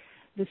create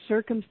the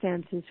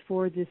circumstances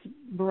for this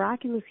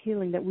miraculous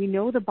healing that we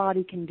know the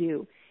body can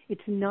do?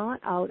 It's not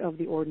out of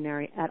the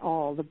ordinary at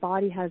all. The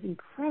body has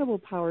incredible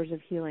powers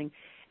of healing.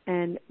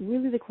 And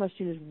really the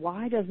question is,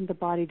 why doesn't the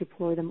body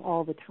deploy them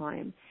all the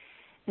time?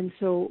 And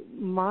so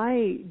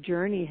my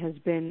journey has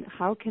been,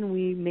 how can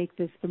we make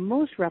this the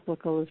most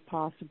replicable as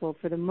possible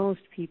for the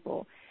most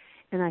people?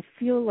 And I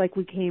feel like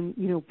we came,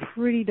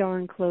 pretty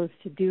darn close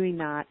to doing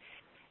that.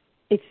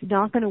 it's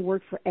not going to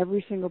work for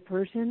every single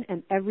person,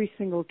 and every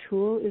single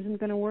tool isn't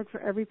going to work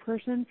for every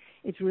person.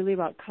 It's really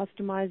about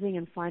customizing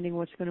and finding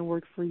what's going to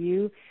work for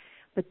you.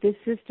 But this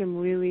system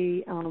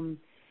really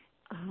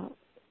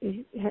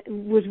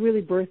was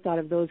really birthed out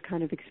of those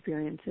kind of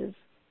experiences.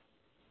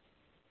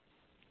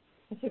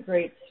 It's a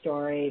great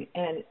story,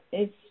 and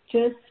it's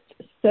just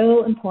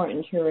so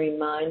important to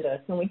remind us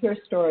when we hear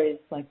stories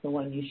like the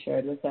one you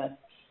shared with us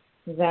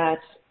that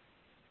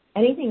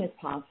anything is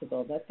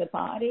possible, that the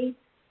body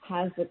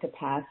has the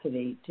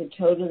capacity to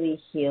totally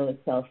heal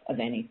itself of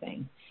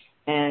anything.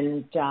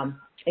 And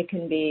it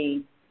can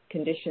be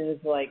conditions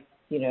like,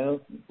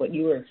 what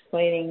you were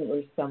explaining,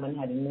 where someone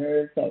had a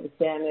nerve that was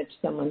damaged,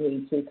 someone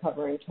who's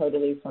recovering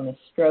totally from a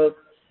stroke,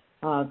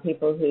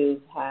 people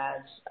who've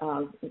had,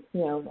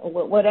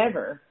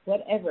 whatever.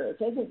 It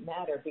doesn't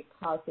matter,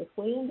 because if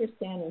we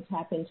understand and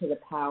tap into the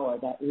power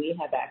that we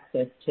have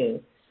access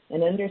to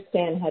and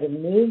understand how to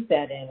move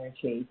that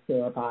energy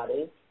through our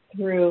bodies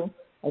through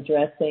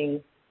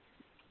addressing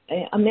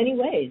many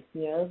ways,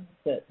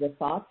 the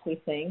thoughts we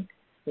think,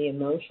 the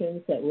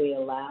emotions that we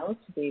allow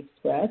to be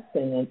expressed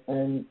and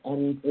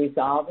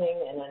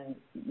resolving, and then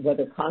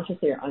whether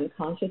consciously or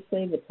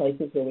unconsciously, the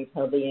places where we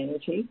hold the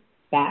energy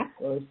back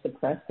or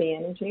suppress the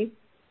energy,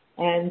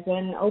 and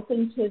then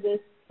open to this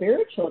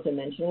spiritual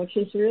dimension, which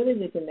is really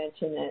the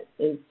dimension that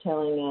is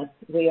telling us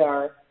we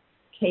are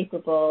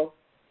capable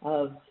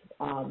of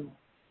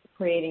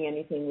creating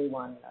anything we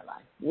want in our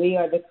life. We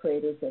are the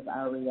creators of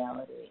our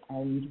reality,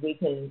 and we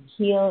can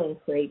heal and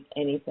create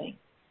anything.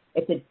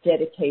 It's a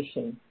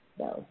dedication,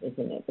 though,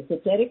 isn't it? It's a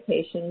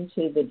dedication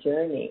to the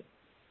journey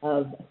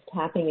of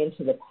tapping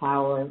into the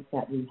power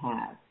that we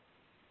have.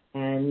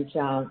 And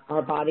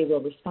our body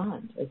will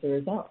respond as a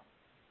result.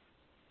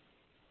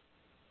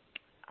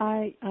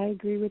 I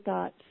agree with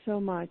that so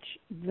much.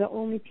 The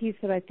only piece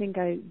that I think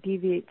I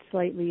deviate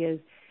slightly is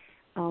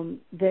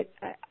that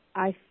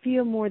I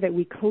feel more that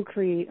we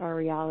co-create our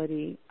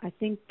reality. I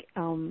think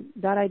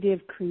that idea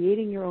of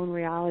creating your own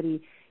reality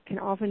can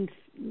often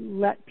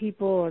let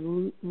people or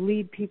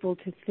lead people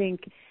to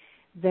think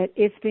that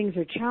if things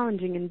are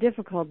challenging and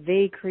difficult,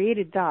 they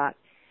created that.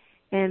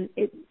 And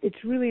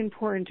it's really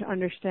important to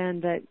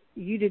understand that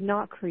you did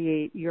not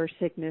create your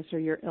sickness or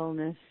your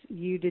illness.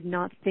 You did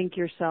not think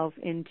yourself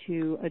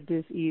into a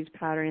disease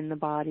pattern in the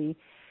body.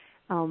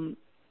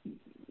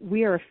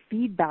 We are a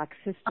feedback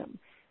system,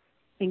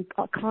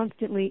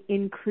 constantly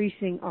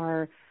increasing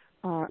our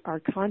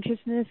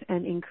consciousness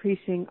and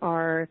increasing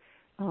our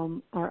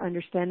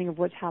understanding of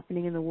what's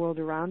happening in the world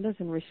around us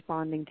and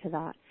responding to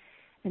that.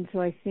 And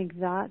so I think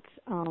that's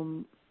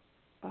a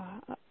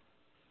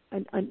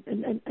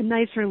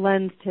nicer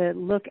lens to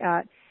look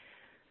at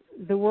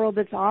the world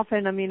that's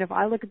often, if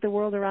I look at the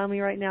world around me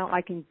right now,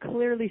 I can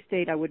clearly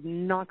state I would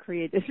not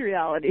create this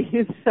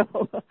reality.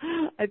 So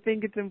I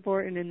think it's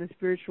important in the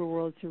spiritual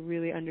world to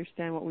really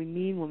understand what we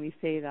mean when we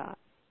say that.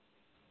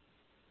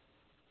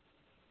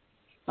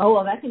 Oh,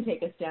 well, that can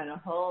take us down a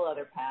whole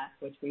other path,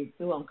 which we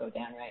won't go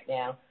down right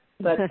now.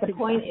 But the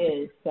point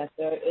is that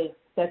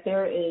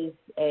there is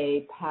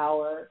a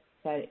power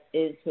that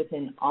is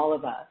within all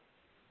of us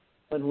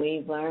when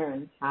we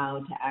learn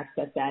how to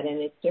access that. And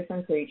it's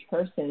different for each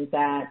person,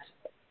 that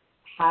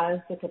has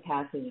the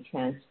capacity to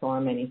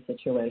transform any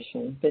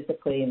situation,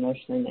 physically,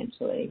 emotionally,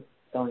 mentally,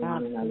 going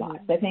on in our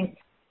lives. I think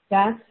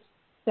that's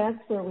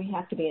where we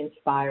have to be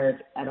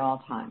inspired at all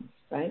times,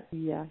 right?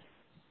 Yes,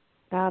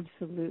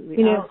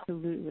 absolutely.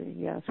 Absolutely,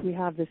 yes. We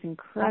have this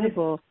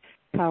incredible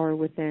power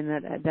within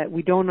that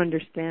we don't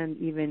understand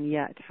even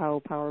yet how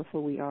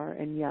powerful we are.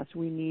 And yes,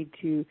 we need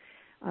to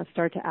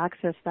start to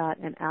access that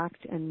and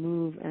act and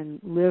move and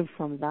live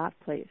from that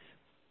place.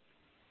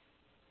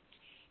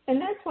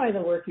 And that's why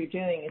the work you're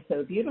doing is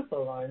so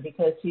beautiful, Lauren,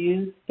 because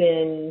you've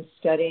been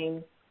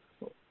studying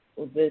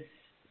this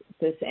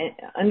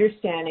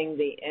understanding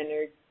the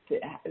energy,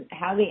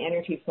 how the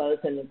energy flows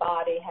in the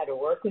body, how to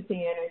work with the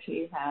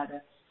energy, how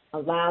to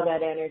allow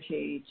that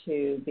energy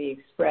to be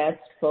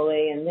expressed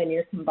fully, and then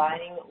you're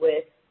combining it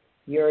with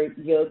your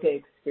yoga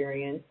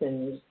experience.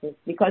 And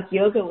because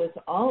yoga was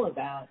all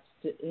about,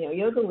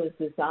 yoga was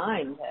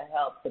designed to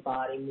help the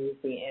body move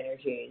the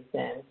energies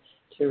and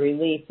to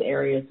release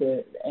areas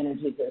of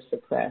energies that are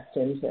suppressed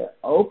and to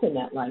open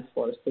that life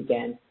force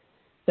again.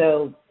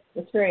 So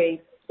it's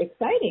very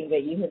exciting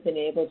that you have been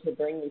able to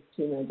bring these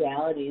two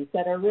modalities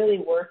that are really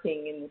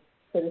working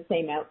for the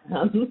same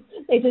outcome.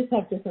 They just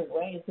have different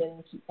ways,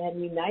 and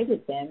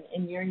united them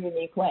in your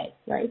unique way,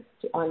 right?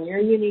 On your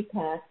unique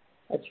path,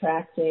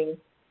 attracting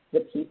the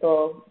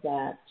people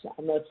that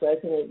most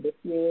resonate with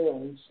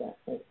you,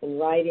 and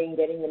writing,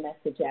 getting the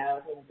message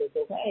out in a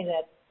bigger way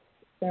that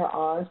there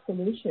are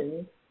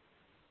solutions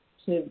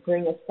to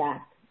bring us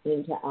back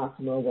into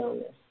optimal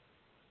wellness.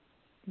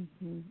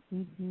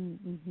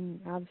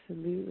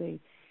 Absolutely.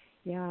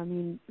 Yeah,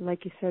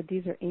 like you said,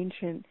 these are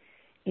ancient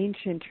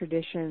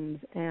traditions,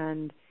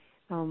 and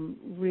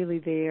really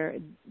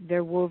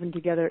they're woven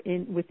together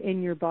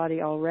within your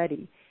body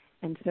already.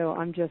 And so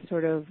I'm just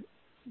sort of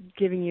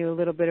giving you a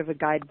little bit of a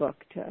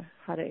guidebook to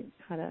how to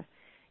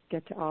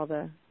get to all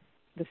the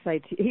the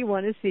sights you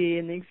want to see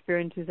and the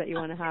experiences that you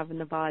want to have in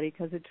the body,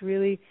 because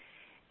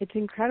it's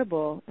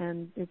incredible,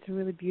 and it's a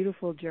really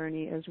beautiful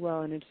journey as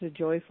well, and it's a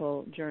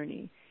joyful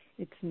journey.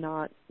 It's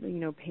not,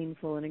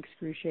 painful and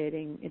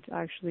excruciating. It's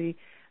actually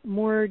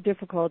more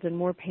difficult and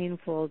more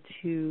painful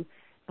to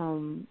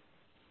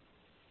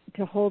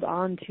hold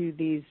on to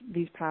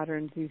these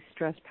patterns, these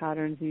stress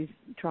patterns, these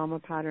trauma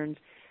patterns,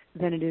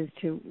 than it is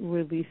to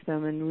release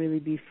them and really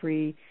be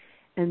free.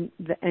 And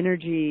the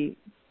energy,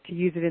 to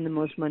use it in the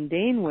most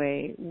mundane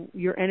way,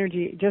 your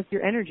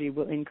energy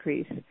will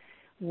increase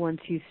once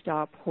you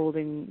stop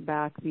holding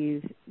back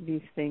these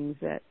things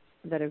that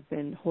have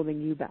been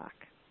holding you back.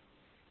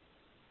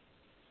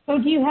 So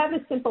do you have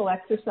a simple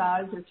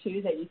exercise or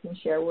two that you can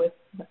share with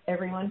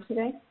everyone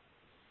today?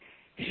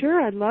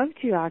 Sure, I'd love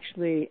to,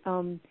 actually.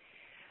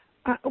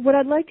 What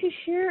I'd like to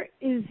share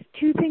is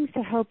two things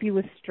to help you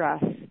with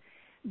stress,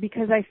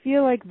 because I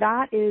feel like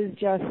that is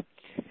just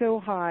so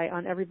high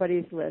on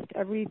everybody's list.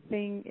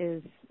 Everything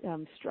is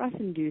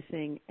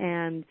stress-inducing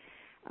and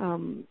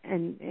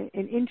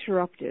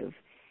interruptive.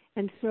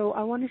 And so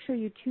I want to show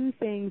you two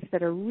things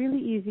that are really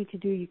easy to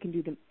do. You can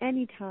do them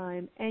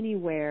anytime,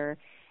 anywhere,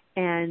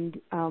 and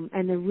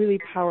they're really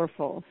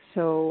powerful.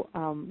 So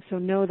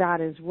know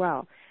that as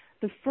well.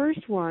 The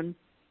first one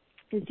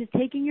is just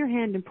taking your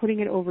hand and putting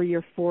it over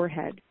your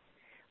forehead,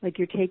 like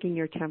you're taking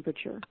your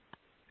temperature.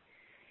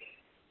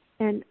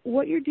 And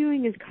what you're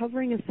doing is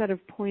covering a set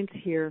of points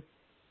here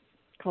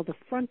called the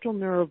frontal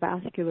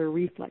neurovascular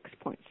reflex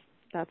points.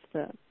 That's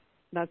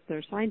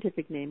their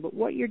scientific name. But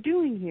what you're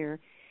doing here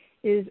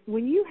is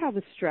when you have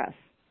a stress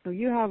or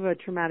you have a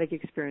traumatic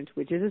experience,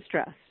 which is a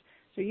stress,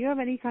 so you have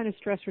any kind of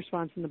stress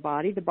response in the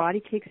body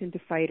kicks into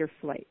fight or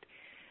flight.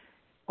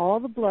 All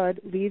the blood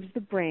leaves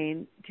the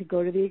brain to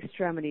go to the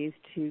extremities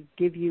to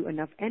give you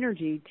enough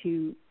energy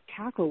to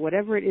tackle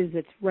whatever it is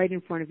that's right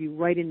in front of you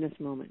right in this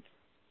moment.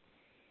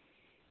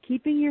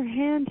 Keeping your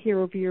hand here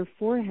over your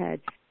forehead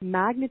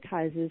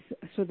magnetizes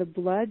so the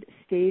blood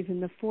stays in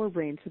the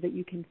forebrain so that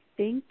you can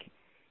think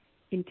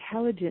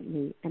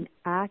intelligently and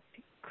act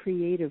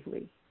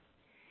creatively.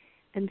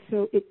 And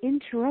so it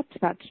interrupts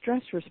that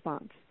stress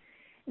response.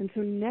 And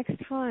so next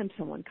time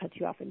someone cuts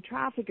you off in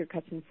traffic or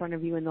cuts in front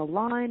of you in the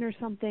line or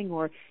something,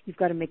 or you've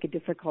got to make a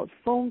difficult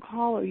phone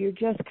call, or you're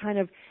just kind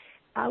of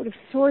out of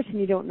sorts and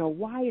you don't know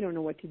why, you don't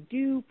know what to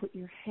do, put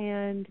your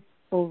hand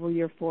over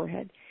your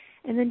forehead.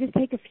 And then just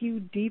take a few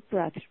deep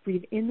breaths.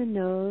 Breathe in the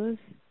nose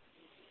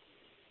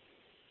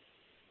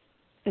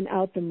and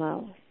out the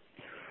mouth.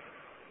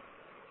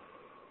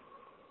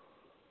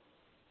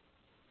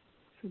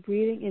 So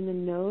breathing in the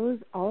nose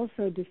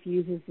also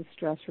diffuses the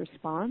stress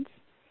response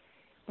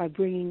by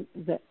bringing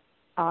the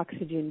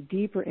oxygen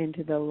deeper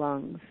into the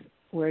lungs,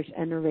 where it's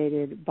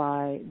enervated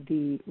by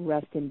the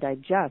rest and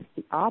digest,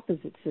 the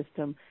opposite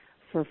system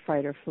for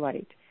fight or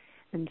flight.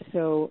 And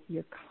so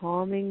you're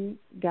calming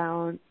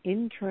down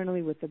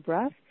internally with the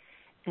breath,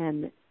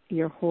 and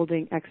you're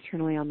holding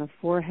externally on the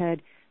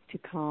forehead to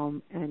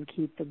calm and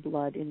keep the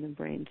blood in the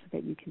brain so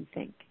that you can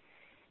think.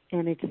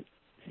 And it's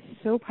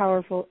so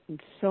powerful in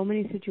so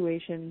many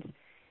situations.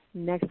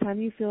 Next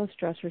time you feel a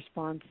stress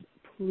response,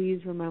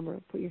 please remember,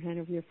 put your hand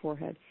over your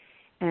forehead.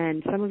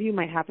 And some of you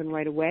might happen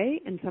right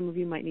away, and some of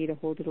you might need to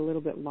hold it a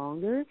little bit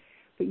longer,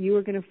 but you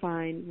are going to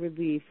find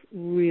relief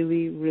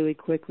really, really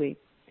quickly.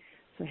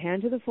 So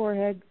hand to the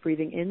forehead,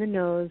 breathing in the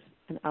nose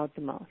and out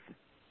the mouth.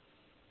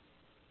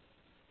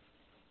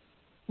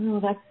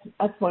 Oh,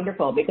 that's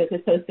wonderful, because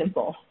it's so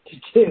simple to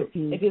do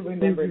if you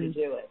remember to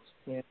do it.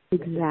 Yeah.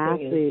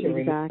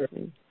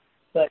 Exactly.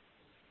 But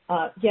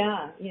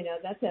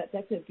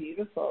that's a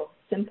beautiful,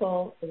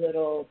 simple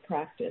little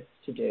practice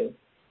to do,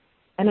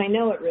 and I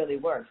know it really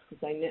works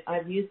because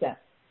I've used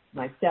that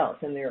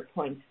myself, and there are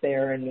points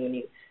there, and when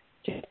you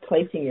just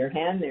placing your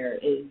hand there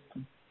is,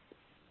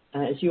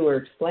 as you were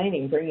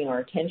explaining, bringing our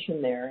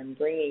attention there and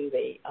bringing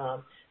the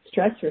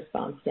stress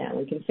response down.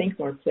 We can think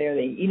more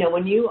clearly.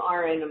 When you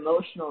are in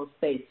emotional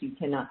space, you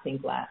cannot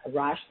think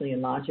rationally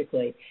and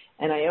logically.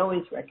 And I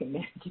always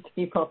recommend to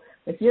people,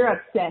 if you're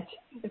upset,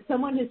 if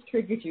someone has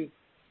triggered you,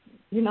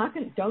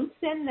 don't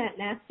send that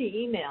nasty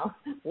email.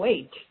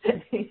 Wait,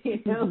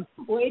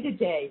 wait a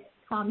day,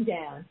 calm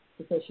down,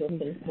 because you'll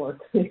think more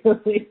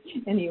clearly,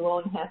 and you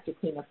won't have to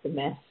clean up the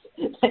mess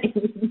that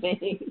you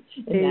made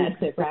in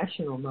that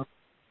rational moment.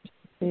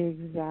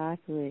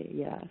 Exactly,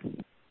 yes.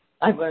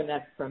 I've learned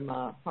that from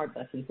Hard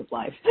Lessons of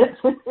Life.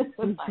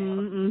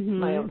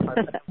 My own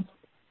hard lessons.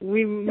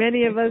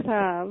 Many of us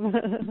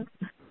have.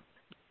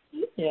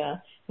 Yeah.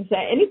 Is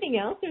there anything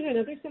else? There's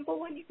another simple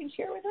one you can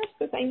share with us?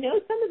 Because I know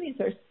some of these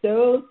are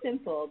so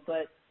simple,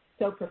 but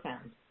so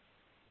profound.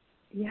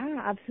 Yeah,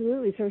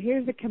 absolutely. So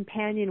here's the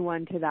companion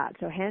one to that.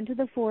 So hand to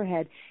the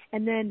forehead,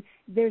 and then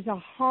there's a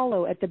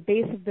hollow at the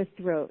base of the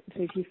throat.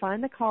 So if you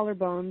find the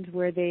collarbones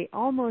where they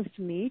almost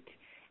meet,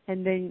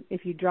 and then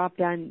if you drop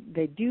down,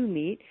 they do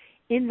meet,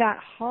 in that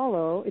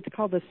hollow, it's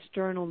called the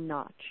sternal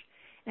notch.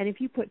 And if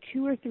you put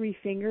 2 or 3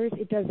 fingers,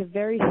 it does a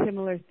very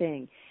similar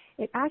thing.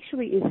 It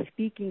actually is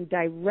speaking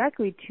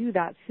directly to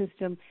that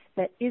system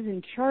that is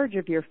in charge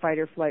of your fight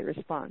or flight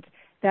response.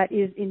 that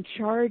is in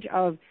charge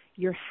of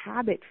your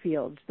habit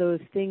fields, those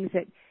things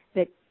that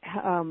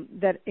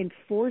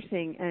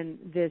enforcing and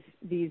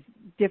these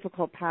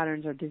difficult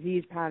patterns or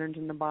disease patterns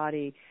in the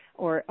body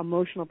or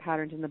emotional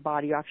patterns in the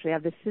body. You actually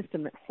have this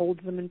system that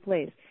holds them in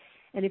place.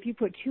 And if you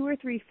put 2 or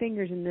 3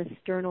 fingers in this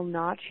sternal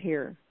notch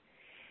here,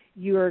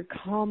 you are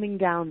calming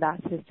down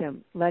that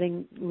system,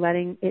 letting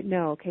it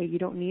know, okay, you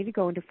don't need to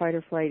go into fight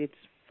or flight. It's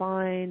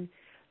fine.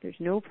 There's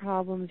no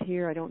problems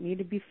here. I don't need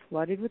to be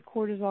flooded with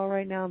cortisol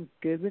right now. I'm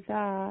good with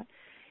that.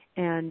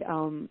 And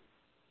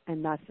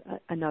that's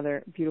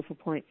another beautiful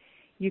point.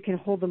 You can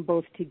hold them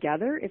both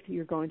together if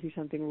you're going through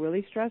something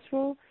really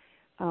stressful,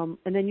 and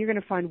then you're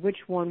going to find which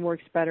one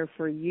works better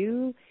for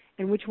you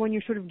and which one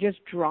you're sort of just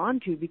drawn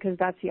to, because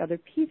that's the other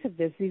piece of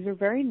this. These are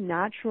very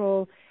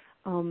natural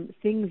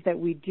things that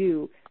we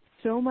do.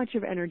 So much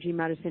of energy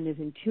medicine is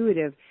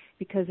intuitive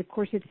because, of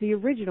course, it's the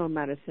original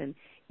medicine.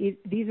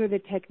 These are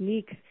the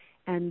techniques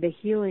and the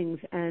healings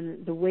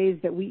and the ways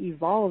that we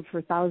evolved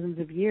for thousands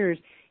of years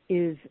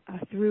is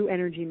through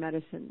energy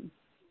medicine.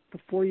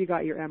 Before you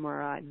got your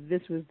MRI,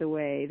 this was the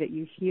way that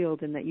you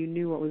healed and that you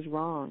knew what was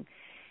wrong.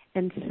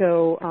 And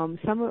so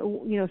some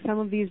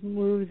of these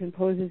moves and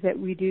poses that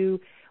we do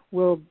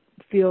will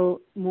feel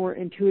more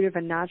intuitive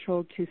and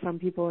natural to some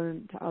people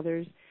and to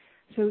others.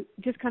 So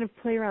just kind of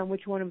play around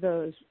which one of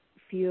those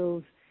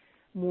feels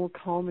more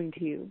calming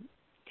to you.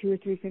 2 or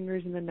 3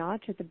 fingers in the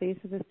notch at the base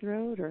of the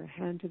throat or a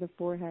hand to the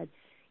forehead.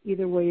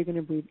 Either way, you're going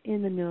to breathe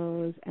in the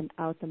nose and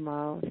out the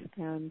mouth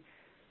and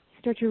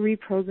start to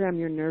reprogram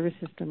your nervous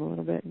system a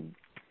little bit and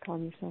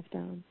calm yourself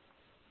down.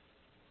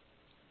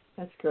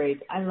 That's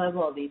great. I love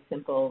all these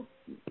simple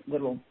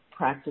little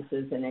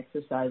practices and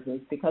exercises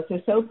because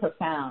they're so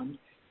profound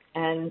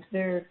and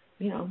they're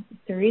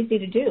easy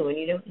to do, and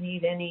you don't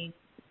need any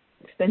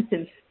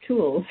expensive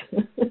tools.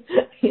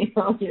 You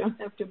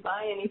don't have to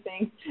buy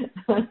anything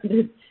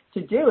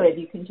to do it.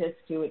 You can just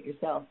do it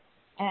yourself.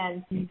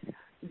 And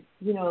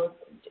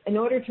in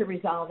order to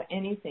resolve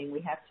anything,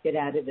 we have to get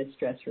out of the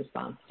stress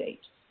response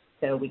state.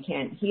 So we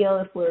can't heal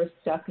if we're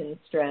stuck in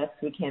stress.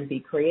 We can't be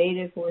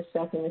creative if we're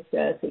stuck in the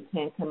stress. We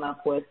can't come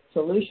up with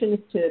solutions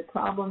to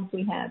problems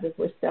we have if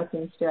we're stuck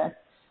in stress.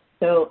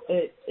 So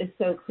it's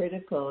so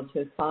critical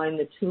to find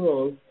the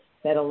tools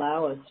that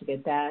allow us to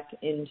get back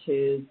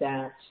into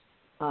that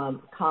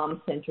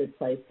calm, centered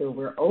place where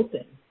we're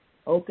open.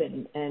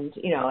 And,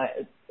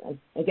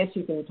 I guess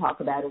you can talk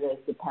about it as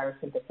the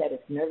parasympathetic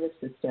nervous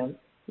system.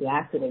 You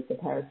activate the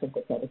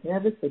parasympathetic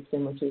nervous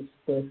system, which is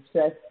the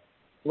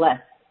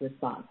stress-less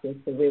response. It's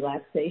the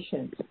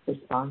relaxation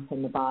response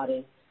in the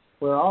body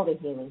where all the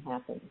healing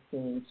happens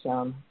and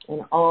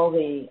all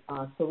the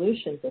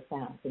solutions are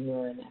found when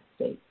you're in that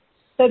state.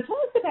 So tell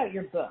us about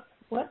your book.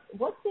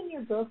 What's in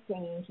your book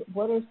and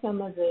what are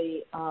some of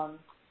the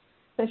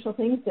special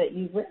things that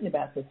you've written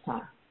about this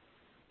time?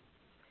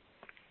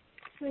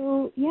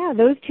 So,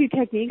 those 2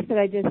 techniques that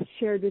I just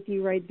shared with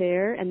you right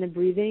there and the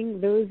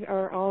breathing, those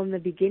are all in the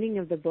beginning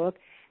of the book.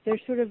 They're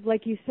sort of,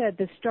 like you said,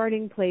 the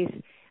starting place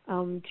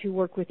to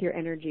work with your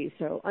energy.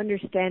 So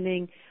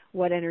understanding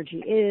what energy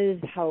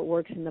is, how it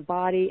works in the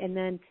body, and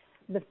then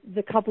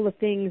the couple of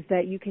things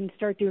that you can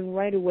start doing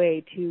right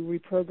away to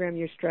reprogram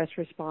your stress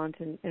response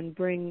and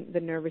bring the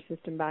nervous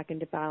system back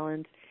into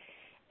balance.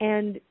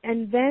 And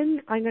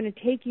then I'm going to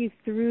take you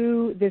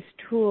through this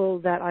tool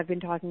that I've been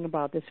talking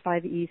about, this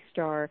 5E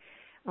star,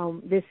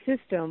 this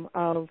system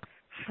of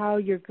how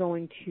you're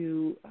going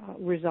to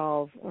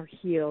resolve or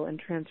heal and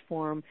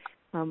transform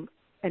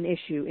an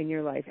issue in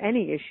your life,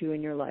 any issue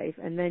in your life,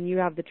 and then you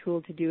have the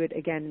tool to do it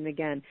again and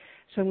again.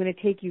 So I'm going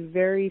to take you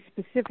very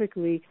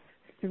specifically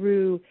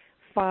through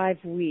 5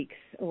 weeks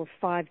or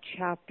 5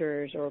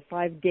 chapters or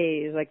 5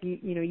 days. Like,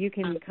 you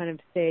can kind of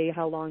say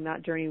how long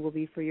that journey will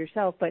be for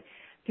yourself, but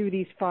through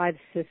these 5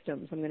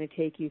 systems, I'm going to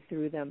take you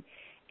through them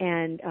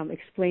and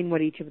explain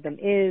what each of them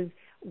is,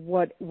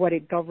 what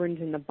it governs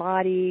in the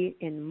body,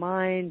 in the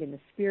mind, in the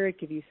spirit,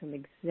 give you some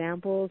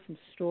examples, some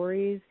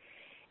stories,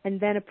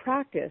 and then a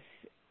practice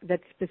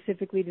that's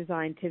specifically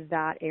designed to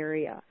that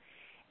area.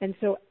 And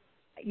so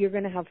you're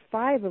going to have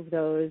 5 of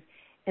those,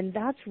 and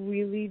that's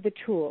really the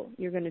tool.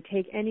 You're going to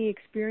take any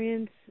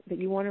experience that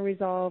you want to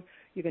resolve.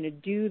 You're going to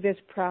do this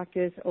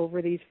practice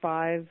over these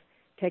 5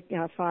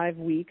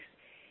 weeks,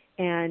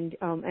 and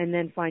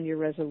then find your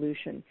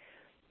resolution.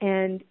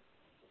 And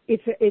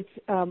it's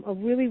a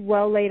really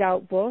well laid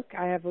out book.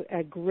 I have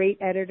a great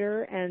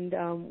editor,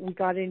 and we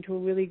got it into a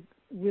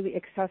really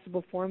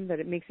accessible form that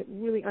it makes it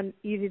really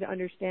easy to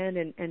understand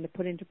and to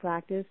put into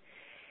practice.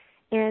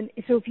 And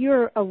so if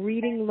you're a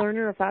reading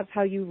learner, if that's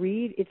how you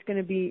read, it's going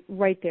to be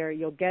right there.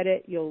 You'll get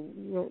it. You'll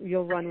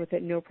run with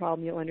it, no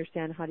problem. You'll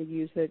understand how to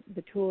use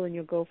the tool, and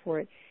you'll go for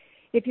it.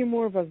 If you're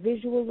more of a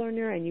visual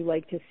learner and you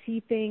like to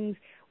see things,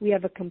 we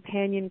have a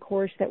companion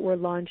course that we're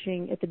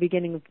launching at the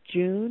beginning of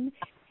June.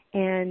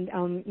 And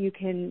you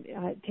can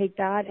take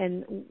that,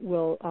 and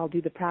I'll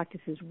do the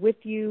practices with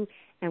you,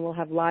 and we'll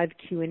have live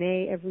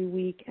Q&A every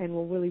week, and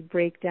we'll really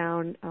break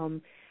down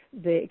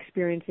the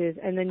experiences,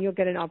 and then you'll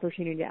get an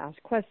opportunity to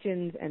ask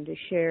questions and to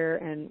share,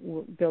 and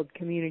we'll build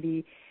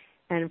community.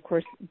 And, of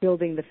course,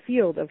 building the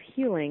field of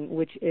healing,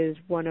 which is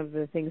one of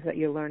the things that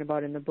you learn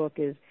about in the book,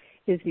 is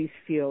these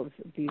fields,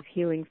 these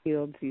healing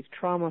fields, these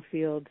trauma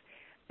fields,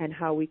 and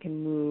how we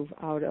can move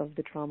out of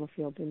the trauma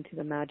field into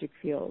the magic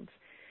fields.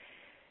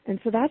 And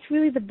so that's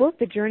really the book.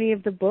 The journey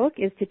of the book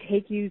is to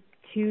take you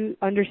to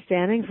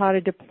understanding how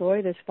to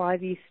deploy this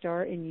 5E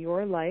star in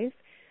your life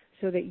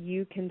so that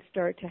you can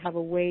start to have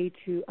a way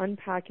to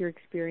unpack your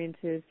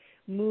experiences,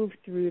 move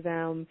through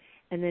them,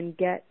 and then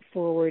get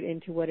forward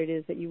into what it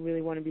is that you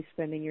really want to be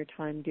spending your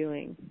time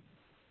doing.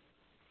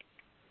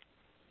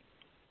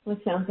 Well,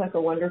 it sounds like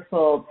a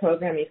wonderful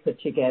program you put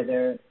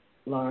together,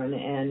 Lauren.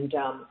 And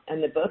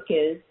the book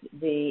is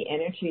The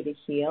Energy to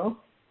Heal,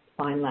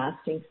 Find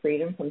Lasting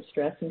Freedom from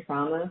Stress and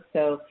Trauma.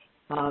 So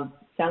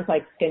sounds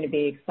like it's going to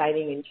be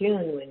exciting in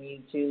June when you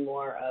do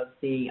more of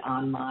the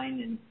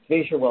online and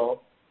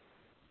visual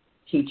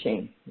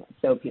teaching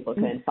so people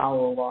can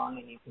follow along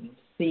and you can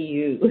see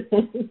you.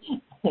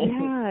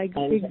 Yeah,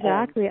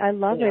 exactly. I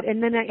love it.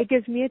 And then it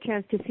gives me a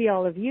chance to see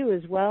all of you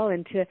as well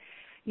and to,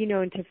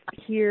 and to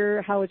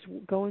hear how it's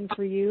going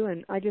for you.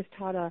 And I just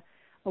taught a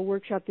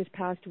workshop this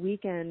past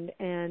weekend,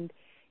 and,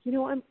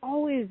 I'm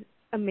always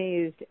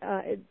amazed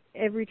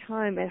every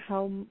time at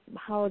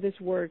how this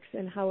works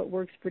and how it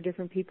works for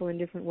different people in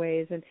different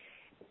ways. And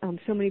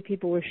so many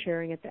people were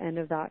sharing at the end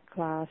of that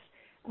class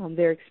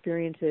their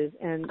experiences.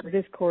 And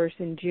this course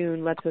in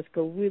June lets us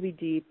go really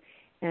deep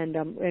and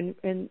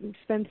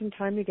spend some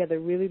time together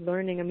really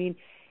learning. I mean,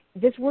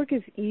 this work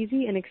is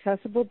easy and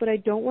accessible, but I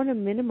don't want to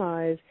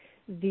minimize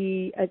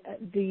the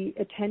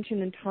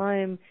attention and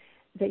time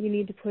that you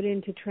need to put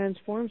in to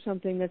transform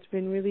something that's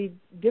been really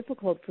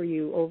difficult for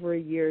you over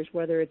years,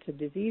 whether it's a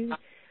disease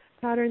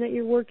pattern that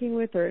you're working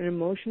with or an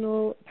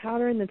emotional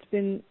pattern that's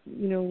been,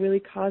 really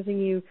causing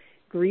you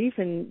grief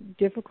and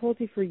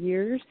difficulty for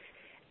years.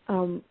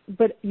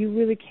 But you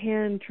really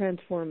can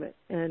transform it,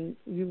 and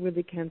you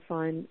really can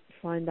find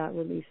that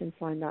release and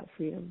find that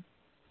freedom.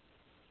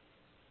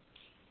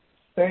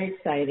 Very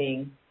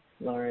exciting,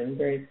 Lauren.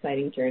 Very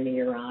exciting journey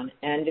you're on.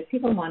 And if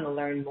people want to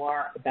learn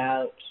more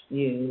about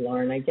you,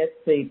 Lauren, I guess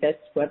the best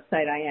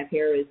website I have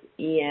here is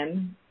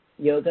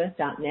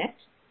emyoga.net.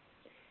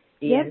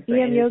 Yep,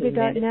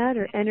 emyoga.net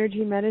or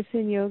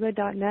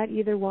energymedicineyoga.net.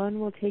 Either one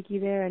will take you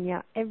there.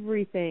 And,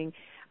 everything,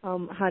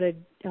 how to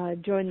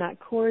join that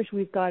course.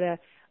 We've got a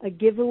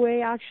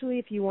giveaway, actually.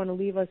 If you want to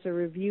leave us a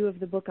review of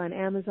the book on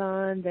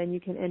Amazon, then you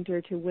can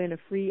enter to win a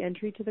free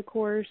entry to the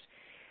course.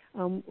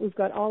 We've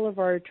got all of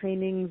our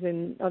trainings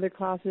and other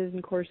classes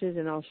and courses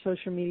and our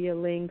social media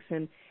links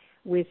and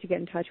ways to get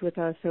in touch with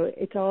us. So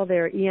it's all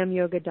there,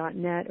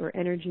 emyoga.net or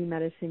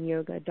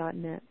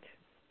energymedicineyoga.net.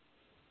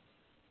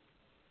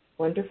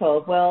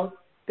 Wonderful. Well,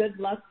 good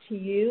luck to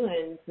you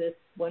and this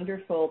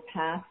wonderful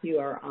path you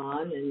are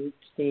on and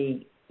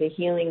the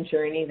healing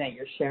journey that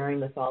you're sharing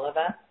with all of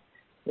us.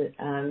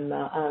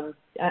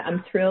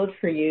 I'm thrilled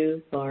for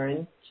you,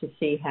 Lauren, to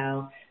see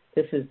how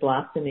this is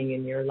blossoming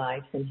in your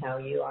life and how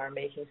you are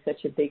making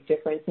such a big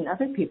difference in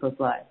other people's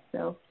lives.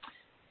 So,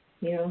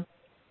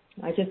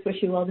 I just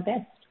wish you all the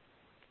best.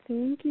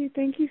 Thank you.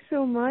 Thank you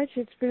so much.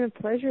 It's been a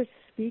pleasure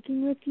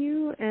speaking with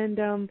you, and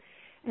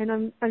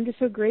I'm just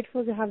so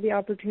grateful to have the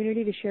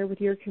opportunity to share with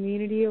your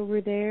community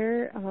over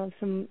there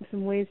some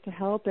ways to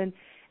help, and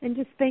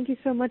just thank you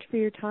so much for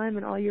your time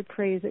and all your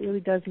praise. It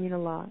really does mean a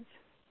lot.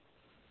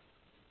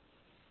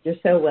 You're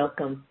so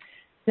welcome.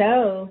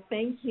 So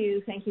thank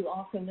you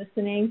all for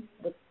listening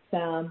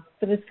for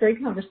this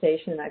great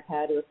conversation I've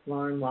had with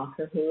Lauren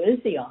Walker, who is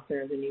the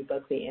author of the new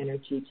book, The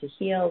Energy to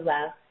Heal,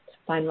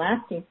 Find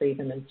Lasting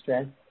Freedom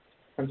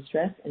from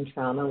Stress and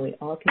Trauma. We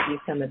all could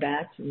use some of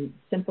that, and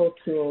simple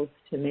tools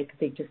to make a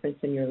big difference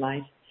in your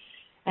life.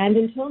 And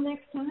until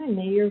next time,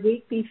 may your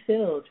week be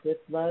filled with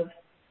love,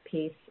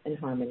 peace, and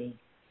harmony.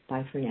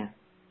 Bye for now.